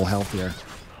looking a little healthier.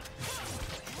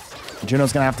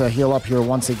 Juno's going to have to heal up here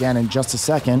once again in just a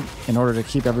second in order to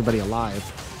keep everybody alive.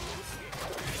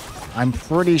 I'm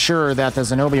pretty sure that the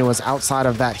Zenobia was outside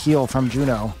of that heal from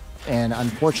Juno and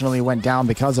unfortunately went down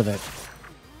because of it.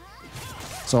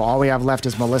 So all we have left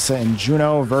is Melissa and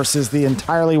Juno versus the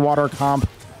entirely water comp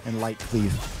and Light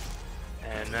Cleave.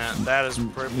 And that is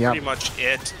pretty much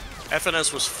it.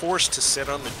 FNS was forced to sit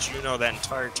on the Juno that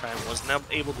entire time, was not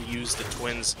able to use the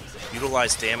twins,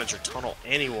 utilize damage, or tunnel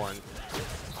anyone.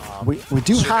 We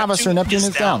do have a Sir Neptune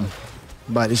is down,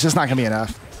 but it's just not going to be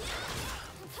enough.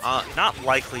 Not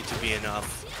likely to be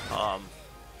enough.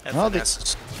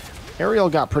 FNS Ariel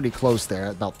got pretty close there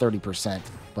at about 30%,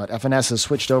 but FNS has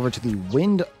switched over to the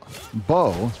Wind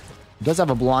Bow He does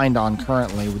have a blind on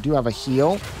currently. We do have a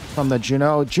heal from the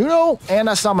Juno. Juno and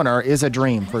a summoner is a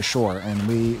dream for sure, and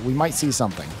we might see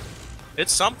something.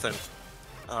 It's something.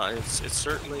 It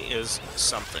certainly is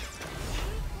something.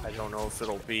 I don't know if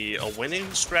it'll be a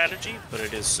winning strategy, but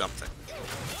it is something.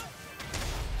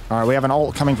 All right, we have an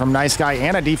ult coming from Nice Guy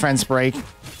and a defense break.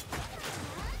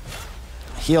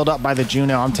 Healed up by the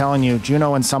Juno. I'm telling you,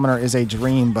 Juno and Summoner is a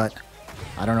dream, but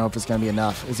I don't know if it's going to be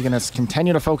enough. Is he going to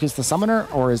continue to focus the Summoner,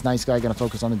 or is Nice Guy going to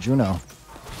focus on the Juno?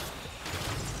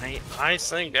 I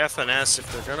think FNS,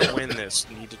 if they're going to win this,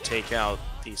 need to take out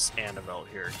these Annabelle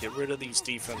here. Get rid of these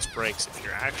defense breaks. If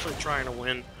you're actually trying to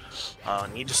win,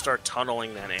 need to start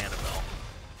tunneling that Annabelle.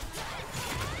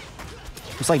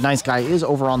 Looks like Nice Guy is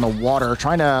over on the water,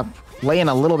 trying to lay in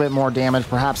a little bit more damage,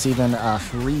 perhaps even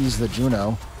freeze the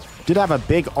Juno. Did have a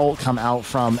big ult come out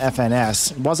from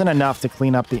FNS. Wasn't enough to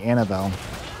clean up the Annabelle.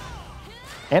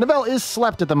 Annabelle is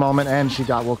slept at the moment, and she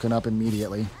got woken up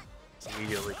immediately.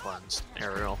 Immediately cleansed.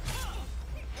 Ariel.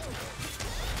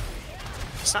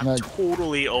 It's not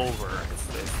totally over.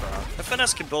 If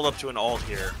FNS can build up to an ult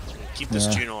here and keep this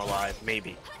Juno alive,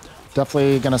 maybe.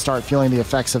 Definitely going to start feeling the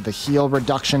effects of the heal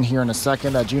reduction here in a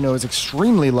second. That Juno is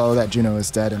extremely low. That Juno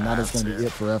is dead, and that is going to be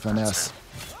it for FNS.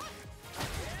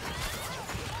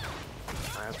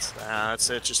 That's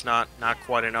it. Just not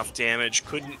quite enough damage.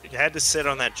 Had to sit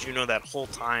on that Juno that whole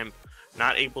time.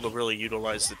 Not able to really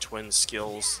utilize the twin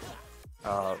skills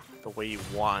the way you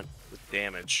want with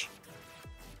damage.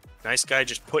 Nice Guy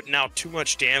just putting out too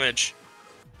much damage.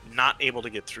 Not able to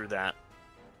get through that.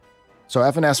 So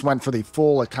FNS went for the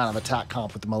full kind of attack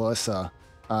comp with Melissa.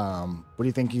 What do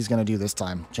you think he's going to do this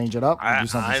time? Change it up? Or do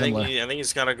something similar? I think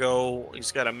he's got to go.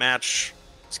 He's got to match.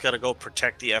 He's got to go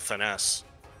protect the FNS.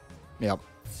 Yep.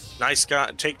 Nice Guy.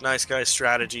 Take Nice Guy's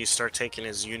strategy. Start taking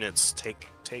his units. Take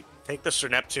the Sir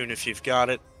Neptune if you've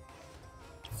got it.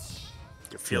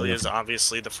 Ophelia is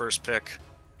obviously the first pick,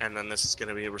 and then this is going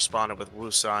to be responded with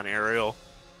Woosa and Ariel,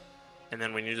 and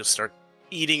then we need to start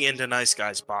eating into Nice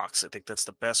Guy's box. I think that's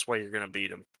the best way you're going to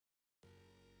beat him.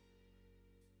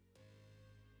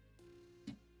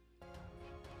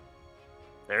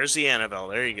 There's the Annabelle.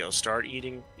 There you go. Start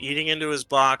eating into his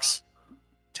box.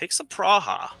 Takes the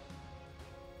Praha.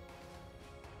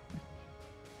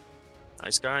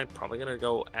 Nice Guy. Probably going to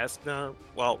go Ethna.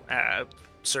 Well,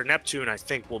 Sir Neptune, I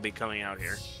think, will be coming out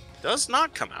here. Does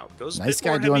not come out. Goes Nice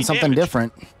Guy doing something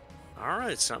different. All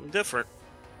right, something different.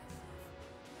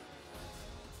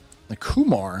 The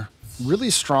Kumar, really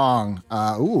strong.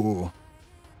 Ooh.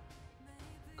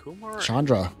 Kumar.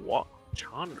 Chandra.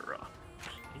 Chandra.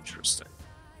 Interesting.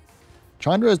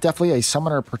 Chandra is definitely a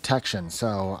summoner protection,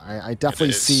 so I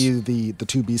definitely see the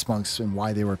two Beast Monks and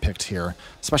why they were picked here,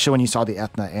 especially when you saw the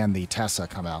Ethna and the Tessa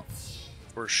come out.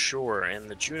 For sure, and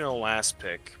the Juno last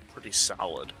pick, pretty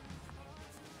solid.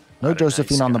 No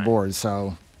Josephine on the board,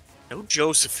 so... No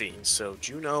Josephine, so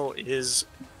Juno is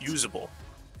usable.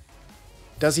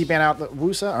 Does he ban out the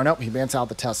Woosa? Or nope, he bans out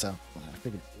the Tessa.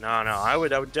 No, I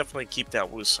would definitely keep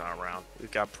that Woosa around. We've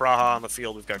got Praha on the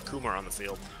field, we've got Kumar on the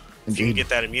field. If you can get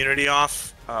that immunity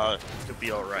off, it could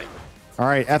be all right. All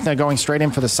right, Ethna going straight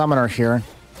in for the Summoner here.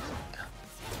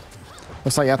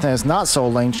 Looks like Ethna is not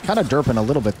soul linked. Kind of derping a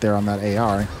little bit there on that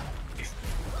AR.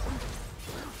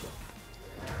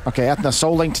 Okay, Ethna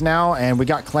soul linked now, and we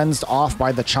got cleansed off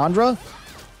by the Chandra.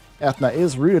 Ethna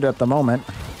is rooted at the moment.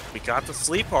 We got the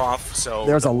sleep off, so...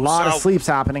 There's a lot of sleeps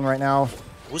happening right now.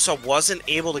 Woosa wasn't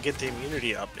able to get the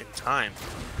immunity up in time.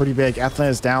 Pretty big. Ethna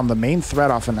is down. The main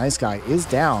threat off a Nice Guy is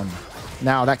down.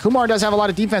 Now, that Kumar does have a lot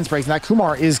of defense breaks, and that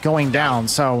Kumar is going down.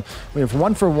 So we have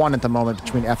 1-for-1 at the moment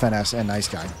between FNS and Nice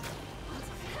Guy.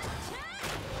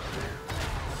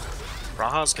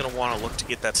 Praha's going to want to look to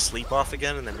get that sleep off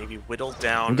again and then maybe whittle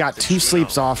down. We got two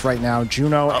sleeps off right now.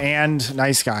 Juno and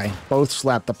Nice Guy both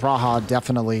slept. The Praha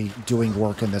definitely doing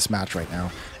work in this match right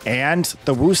now. And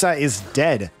the Woosa is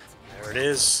dead. There it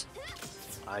is.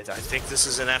 I think this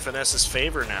is in FNS's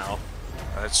favor now.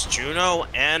 It's Juno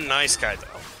and Nice Guy, though.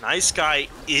 Nice Guy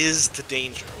is the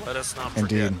danger. Let us not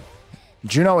forget. Indeed.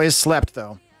 Juno is slept,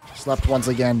 though. Slept once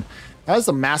again. That is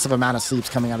a massive amount of sleeps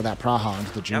coming out of that Praha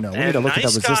into the Juno. We need to look at the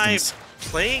resistance.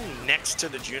 Playing next to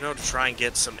the Juno to try and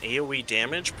get some AoE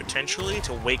damage, potentially,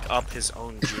 to wake up his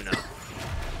own Juno.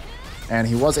 And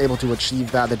he was able to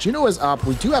achieve that. The Juno is up.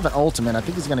 We do have an ultimate. I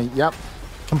think he's going to,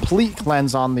 complete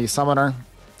cleanse on the Summoner.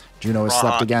 Juno is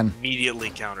slept again.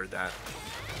 Immediately countered that.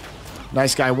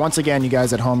 Nice Guy. Once again, you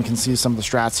guys at home can see some of the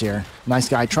strats here. Nice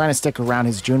Guy trying to stick around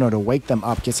his Juno to wake them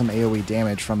up, get some AoE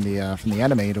damage from the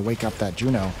enemy to wake up that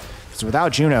Juno. So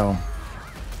without Juno...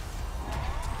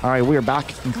 All right, we are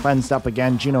back and cleansed up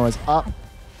again. Juno is up.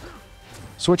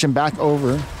 Switching back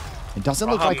over It doesn't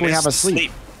look like we have a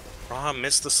sleep. Praha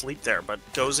missed the sleep there, but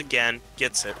goes again,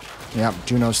 gets it. Yep,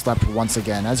 Juno slept once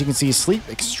again. As you can see, sleep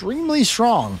extremely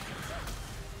strong.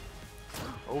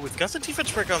 Oh, we've got the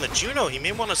defense break on the Juno. He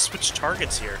may want to switch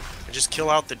targets here and just kill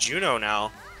out the Juno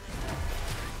now.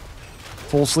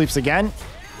 Full sleeps again.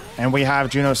 And we have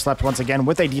Juno slept once again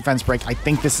with a defense break. I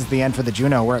think this is the end for the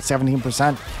Juno. We're at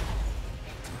 17%.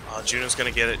 Juno's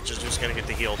going to get it. Juno's going to get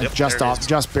the heal. Yep,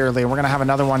 just barely. We're going to have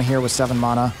another one here with 7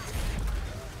 mana.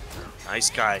 Nice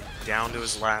guy. Down to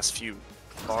his last few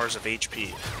bars of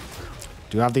HP.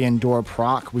 Do have the Endure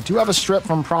proc. We do have a strip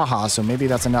from Praha, so maybe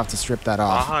that's enough to strip that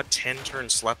off. Praha 10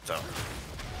 turns slept,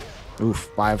 though.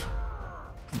 Oof, 5.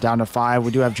 Down to 5.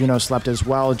 We do have Juno slept as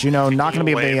well. Juno not going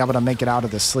to be able to make it out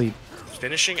of this sleep.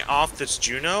 Finishing off this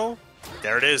Juno.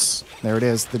 There it is. There it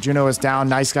is. The Juno is down.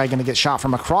 Nice guy going to get shot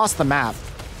from across the map.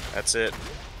 That's it.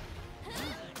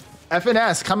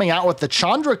 FNS coming out with the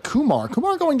Chandra Kumar.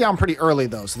 Kumar going down pretty early,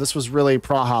 though, so this was really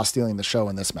Praha stealing the show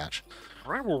in this match.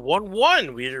 All right, we're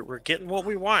 1-1. We're getting what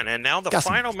we want. And now the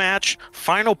final match,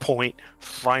 final point,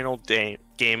 final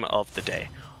game of the day.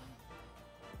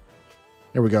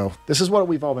 Here we go. This is what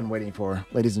we've all been waiting for,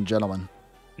 ladies and gentlemen.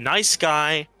 Nice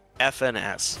guy,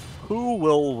 FNS. Who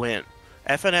will win?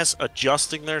 FNS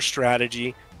adjusting their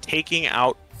strategy, taking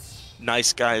out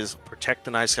Nice Guy's protect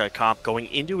the Nice Guy comp, going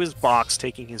into his box,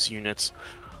 taking his units.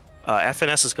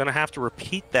 FNS is going to have to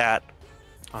repeat that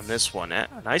on this one.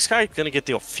 Nice Guy going to get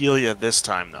the Ophelia this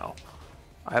time, though.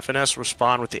 FNS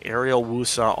respond with the aerial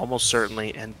Woosa almost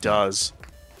certainly, and does.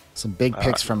 Some big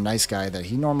picks from Nice Guy that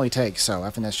he normally takes, so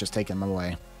FNS just taking them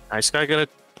away. Nice Guy going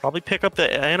to probably pick up the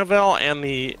Anavel and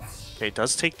the... Okay,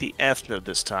 does take the Ethna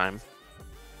this time.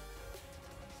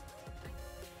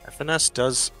 FNS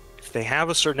does... If they have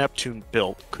a Sir Neptune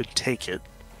built, could take it.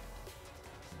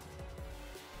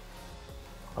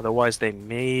 Otherwise, they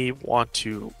may want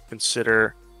to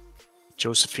consider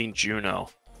Josephine Juno.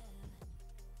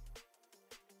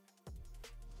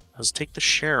 Let's take the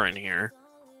Sharon here.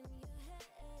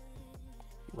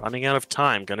 Running out of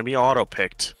time. Going to be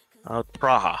auto-picked.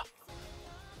 Praha.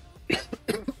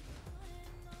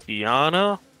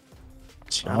 Tiana.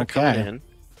 Tiana coming in.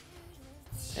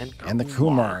 And the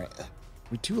Kumar.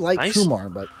 We do like Kumar,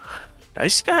 but...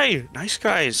 Nice guy. Nice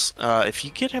guys. If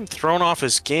you get him thrown off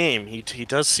his game, he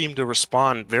does seem to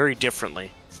respond very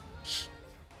differently.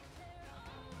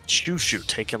 Shushu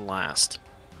taken last.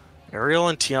 Ariel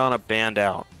and Tiana banned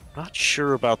out. Not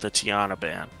sure about the Tiana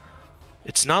ban.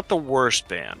 It's not the worst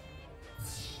ban.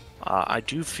 I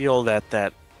do feel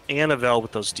that Anavel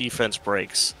with those defense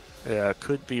breaks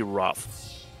could be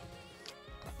rough.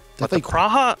 But the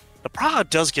Praha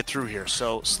does get through here,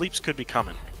 so sleeps could be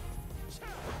coming.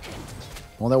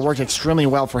 Well, that worked extremely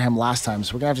well for him last time,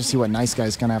 so we're going to have to see what Nice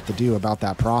Guy's going to have to do about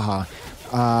that Praha.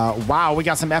 Wow, we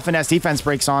got some FNS defense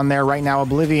breaks on there right now.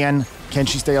 Oblivion, can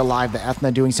she stay alive? The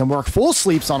Ethna doing some work. Full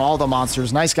sleeps on all the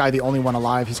monsters. Nice Guy, the only one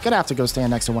alive. He's going to have to go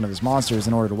stand next to one of his monsters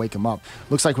in order to wake him up.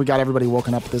 Looks like we got everybody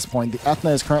woken up at this point. The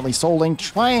Ethna is currently souling,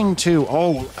 trying to...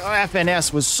 Oh,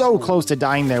 FNS was so close to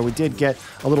dying there. We did get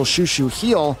a little Shushu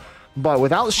heal, but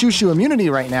without Shushu immunity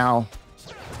right now,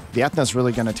 the Ethna's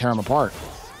really going to tear him apart.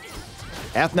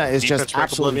 Ethna is just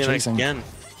absolutely chasing. Again.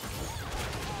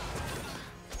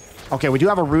 Okay, we do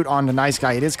have a root on the Nice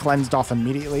Guy. It is cleansed off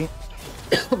immediately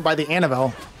by the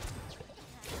Anavel.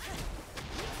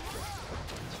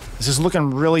 This is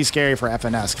looking really scary for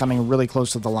FNS, coming really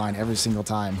close to the line every single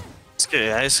time.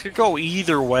 This could go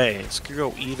either way. This could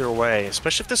go either way,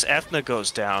 especially if this Ethna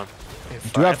goes down.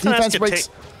 If, do you have defense breaks?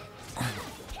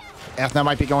 Ethna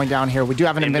might be going down here. We do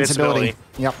have an invincibility.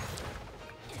 Yep.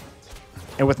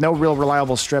 And with no real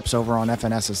reliable strips over on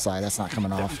FNS's side, that's not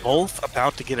coming off. They're both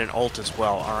about to get an ult as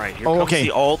well. All right, here comes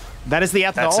the ult. That is the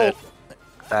Ethna ult.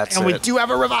 That's and we do have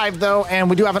a revive, though,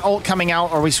 and we do have an ult coming out.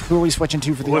 Who are we switching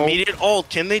to for the ult? Immediate ult.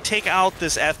 Can they take out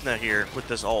this Ethna here with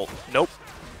this ult? Nope.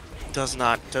 Does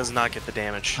not get the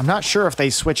damage. I'm not sure if they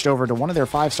switched over to one of their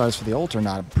 5-stars for the ult or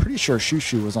not. I'm pretty sure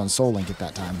Shushu was on Soul Link at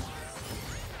that time.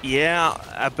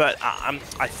 Yeah, but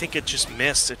I think it just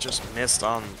missed. It just missed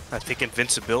on... I think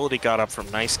invincibility got up from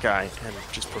Nice Guy and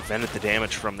just prevented the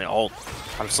damage from the ult.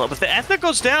 But the Ethna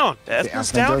goes down. The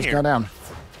Ethna's down here. Go down.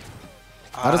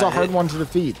 That is a hard one to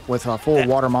defeat with a full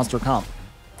water monster comp.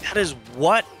 That is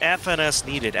what FNS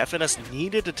needed. FNS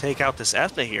needed to take out this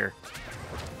Ethna here.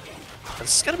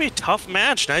 This is going to be a tough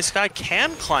match. Nice Guy can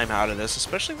climb out of this,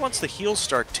 especially once the heals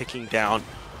start ticking down.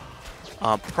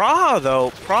 Praha,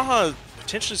 though,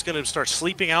 potentially is going to start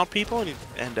sleeping out people,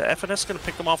 and FNS is going to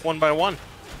pick them off one by one.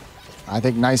 I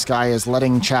think Nice Guy is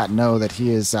letting chat know that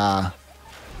he is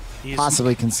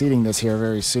possibly conceding this here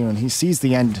very soon. He sees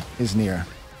the end is near.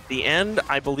 the end,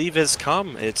 I believe, has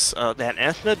come. It's that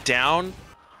Ethna down,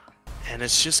 and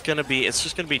it's just gonna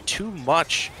be too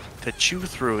much to chew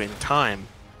through in time.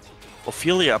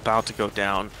 Ophelia about to go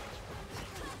down.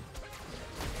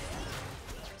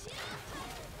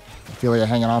 Ophelia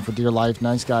hanging on for dear life.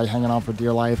 Nice guy hanging on for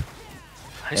dear life.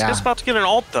 He's just about to get an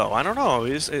ult, though. I don't know.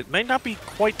 It may not be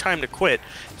quite time to quit.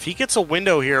 If he gets a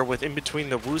window here with in between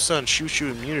the Woosa and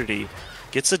Shushu immunity,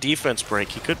 gets a defense break,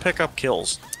 he could pick up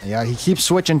kills. Yeah, he keeps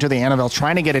switching to the Annabelle,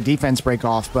 trying to get a defense break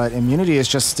off, but immunity is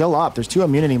just still up. There's 2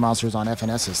 immunity monsters on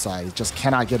FNS's side. He just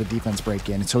cannot get a defense break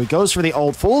in. So he goes for the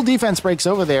ult. Full defense breaks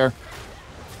over there.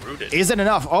 Rooted. Is it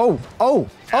enough? Oh!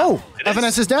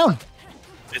 FNS is down.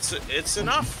 It's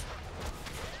enough.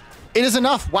 It is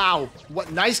enough. Wow.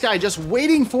 What nice guy just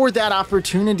waiting for that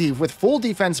opportunity with full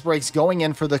defense breaks going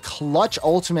in for the clutch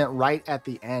ultimate right at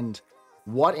the end.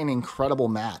 What an incredible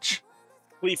match.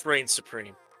 Cleef reigns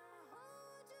supreme.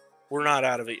 We're not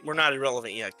out of it. We're not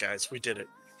irrelevant yet, guys. We did it.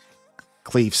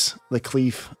 Cleefs. The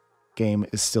Cleef game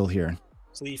is still here.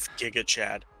 Cleef Giga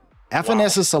Chad.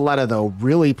 FNS's Soletta, though,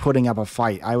 really putting up a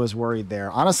fight. I was worried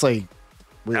there. Honestly,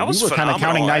 we were kind of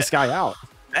counting nice guy out.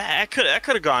 That could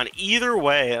have gone either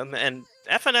way, and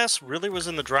FNS really was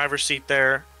in the driver's seat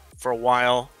there for a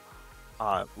while.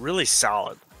 Really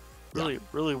solid,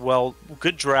 really well,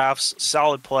 good drafts,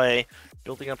 solid play,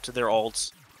 building up to their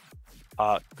ults.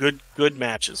 Good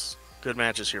matches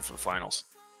here for the finals.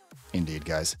 Indeed,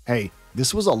 guys. Hey,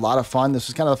 this was a lot of fun. This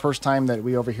was kind of the first time that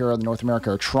we over here in North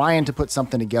America are trying to put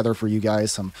something together for you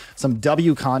guys, some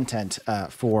W content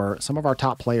for some of our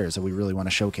top players that we really want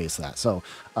to showcase that. So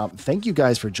thank you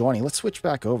guys for joining. Let's switch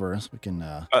back over so we can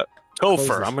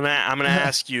Topher, I'm gonna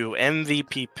ask you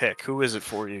MVP pick. Who is it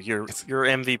for you? Your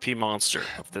MVP monster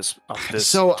of this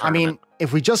So tournament. I mean,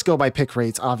 if we just go by pick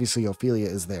rates, obviously Ophelia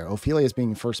is there. Ophelia is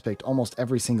being first picked almost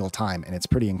every single time, and it's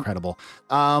pretty incredible.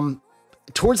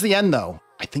 Towards the end, though,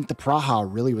 I think the Praha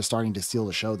really was starting to steal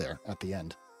the show there at the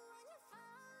end.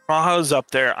 Praha's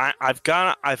up there. I've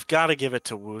got to give it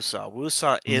to Woosa.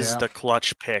 Woosa is the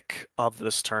clutch pick of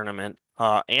this tournament.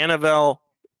 Annabelle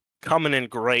coming in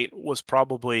great, was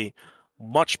probably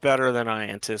much better than I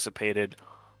anticipated,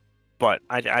 but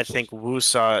I think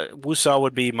Woosa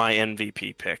would be my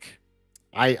MVP pick.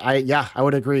 I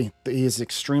would agree. He is an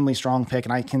extremely strong pick,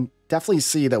 and I can definitely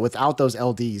see that without those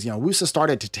LDs, Woosa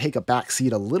started to take a back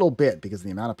seat a little bit because of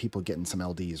the amount of people getting some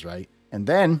LDs, right? And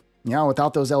then,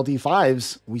 without those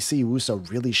LD5s, we see Woosa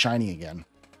really shining again.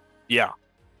 Yeah,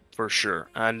 for sure.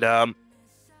 And I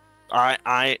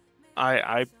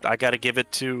got to give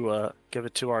it to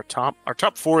our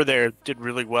top 4 there. Did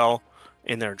really well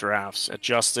in their drafts,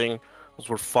 adjusting. Those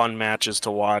were fun matches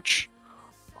to watch.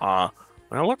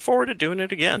 And I look forward to doing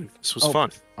it again. This was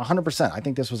fun. 100%. I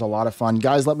think this was a lot of fun.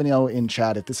 Guys, let me know in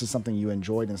chat if this is something you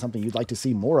enjoyed and something you'd like to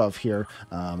see more of here.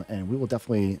 And we will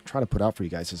definitely try to put out for you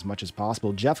guys as much as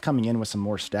possible. Jeff coming in with some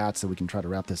more stats so we can try to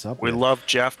wrap this up. We love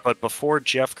Jeff, but before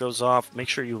Jeff goes off, make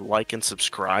sure you like and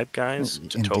subscribe, guys,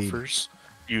 to Topher's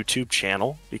YouTube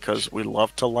channel, because we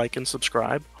love to like and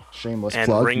subscribe. Shameless and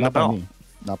plug. Ring the bell.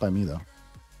 Not by me, though.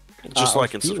 Just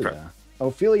like and subscribe.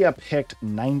 Ophelia picked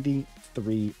 93%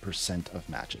 of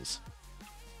matches.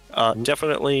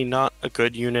 Definitely not a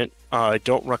good unit. I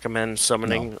don't recommend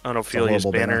summoning on Ophelia's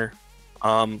banner.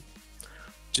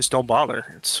 Just don't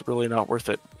bother. It's really not worth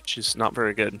it. She's not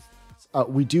very good.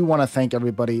 We do want to thank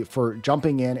everybody for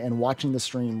jumping in and watching the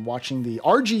stream, watching the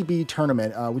RGB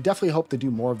tournament. We definitely hope to do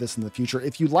more of this in the future.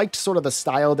 If you liked sort of the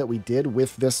style that we did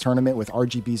with this tournament with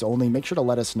RGBs only, make sure to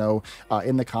let us know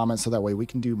in the comments so that way we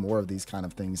can do more of these kind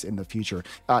of things in the future.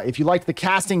 If you like the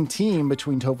casting team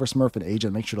between Topher, Smurf, and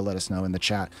Agent, make sure to let us know in the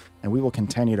chat, and we will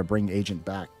continue to bring Agent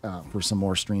back for some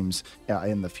more streams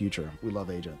in the future. We love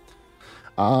Agent.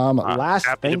 Last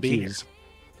thank yous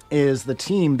is the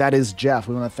team that is Jeff.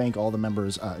 We want to thank all the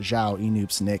members, Zhao,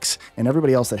 Enoops, Nix, and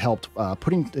everybody else that helped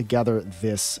putting together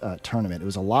this tournament. It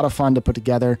was a lot of fun to put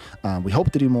together. We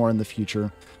hope to do more in the future.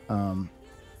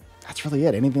 That's really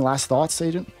it. Anything last thoughts,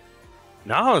 Agent?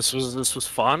 No, this was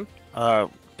fun.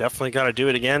 Definitely got to do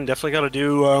it again. Definitely got to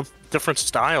do different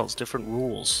styles, different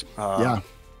rules. Yeah,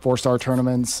 4-star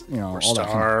tournaments.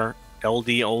 4-star,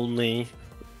 LD only.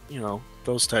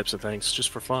 Those types of things, just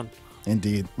for fun.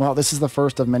 Indeed. Well, this is the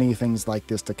first of many things like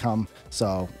this to come.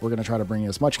 So we're going to try to bring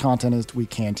as much content as we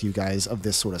can to you guys of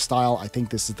this sort of style. I think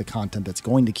this is the content that's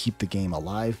going to keep the game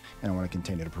alive, and I want to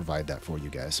continue to provide that for you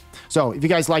guys. So if you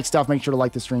guys like stuff, make sure to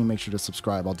like the stream, make sure to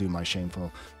subscribe. I'll do my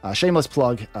shameless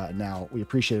plug now. We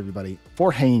appreciate everybody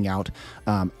for hanging out.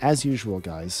 As usual,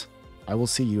 guys, I will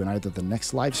see you in either the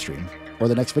next live stream or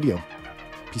the next video.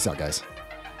 Peace out, guys.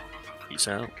 Peace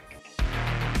out.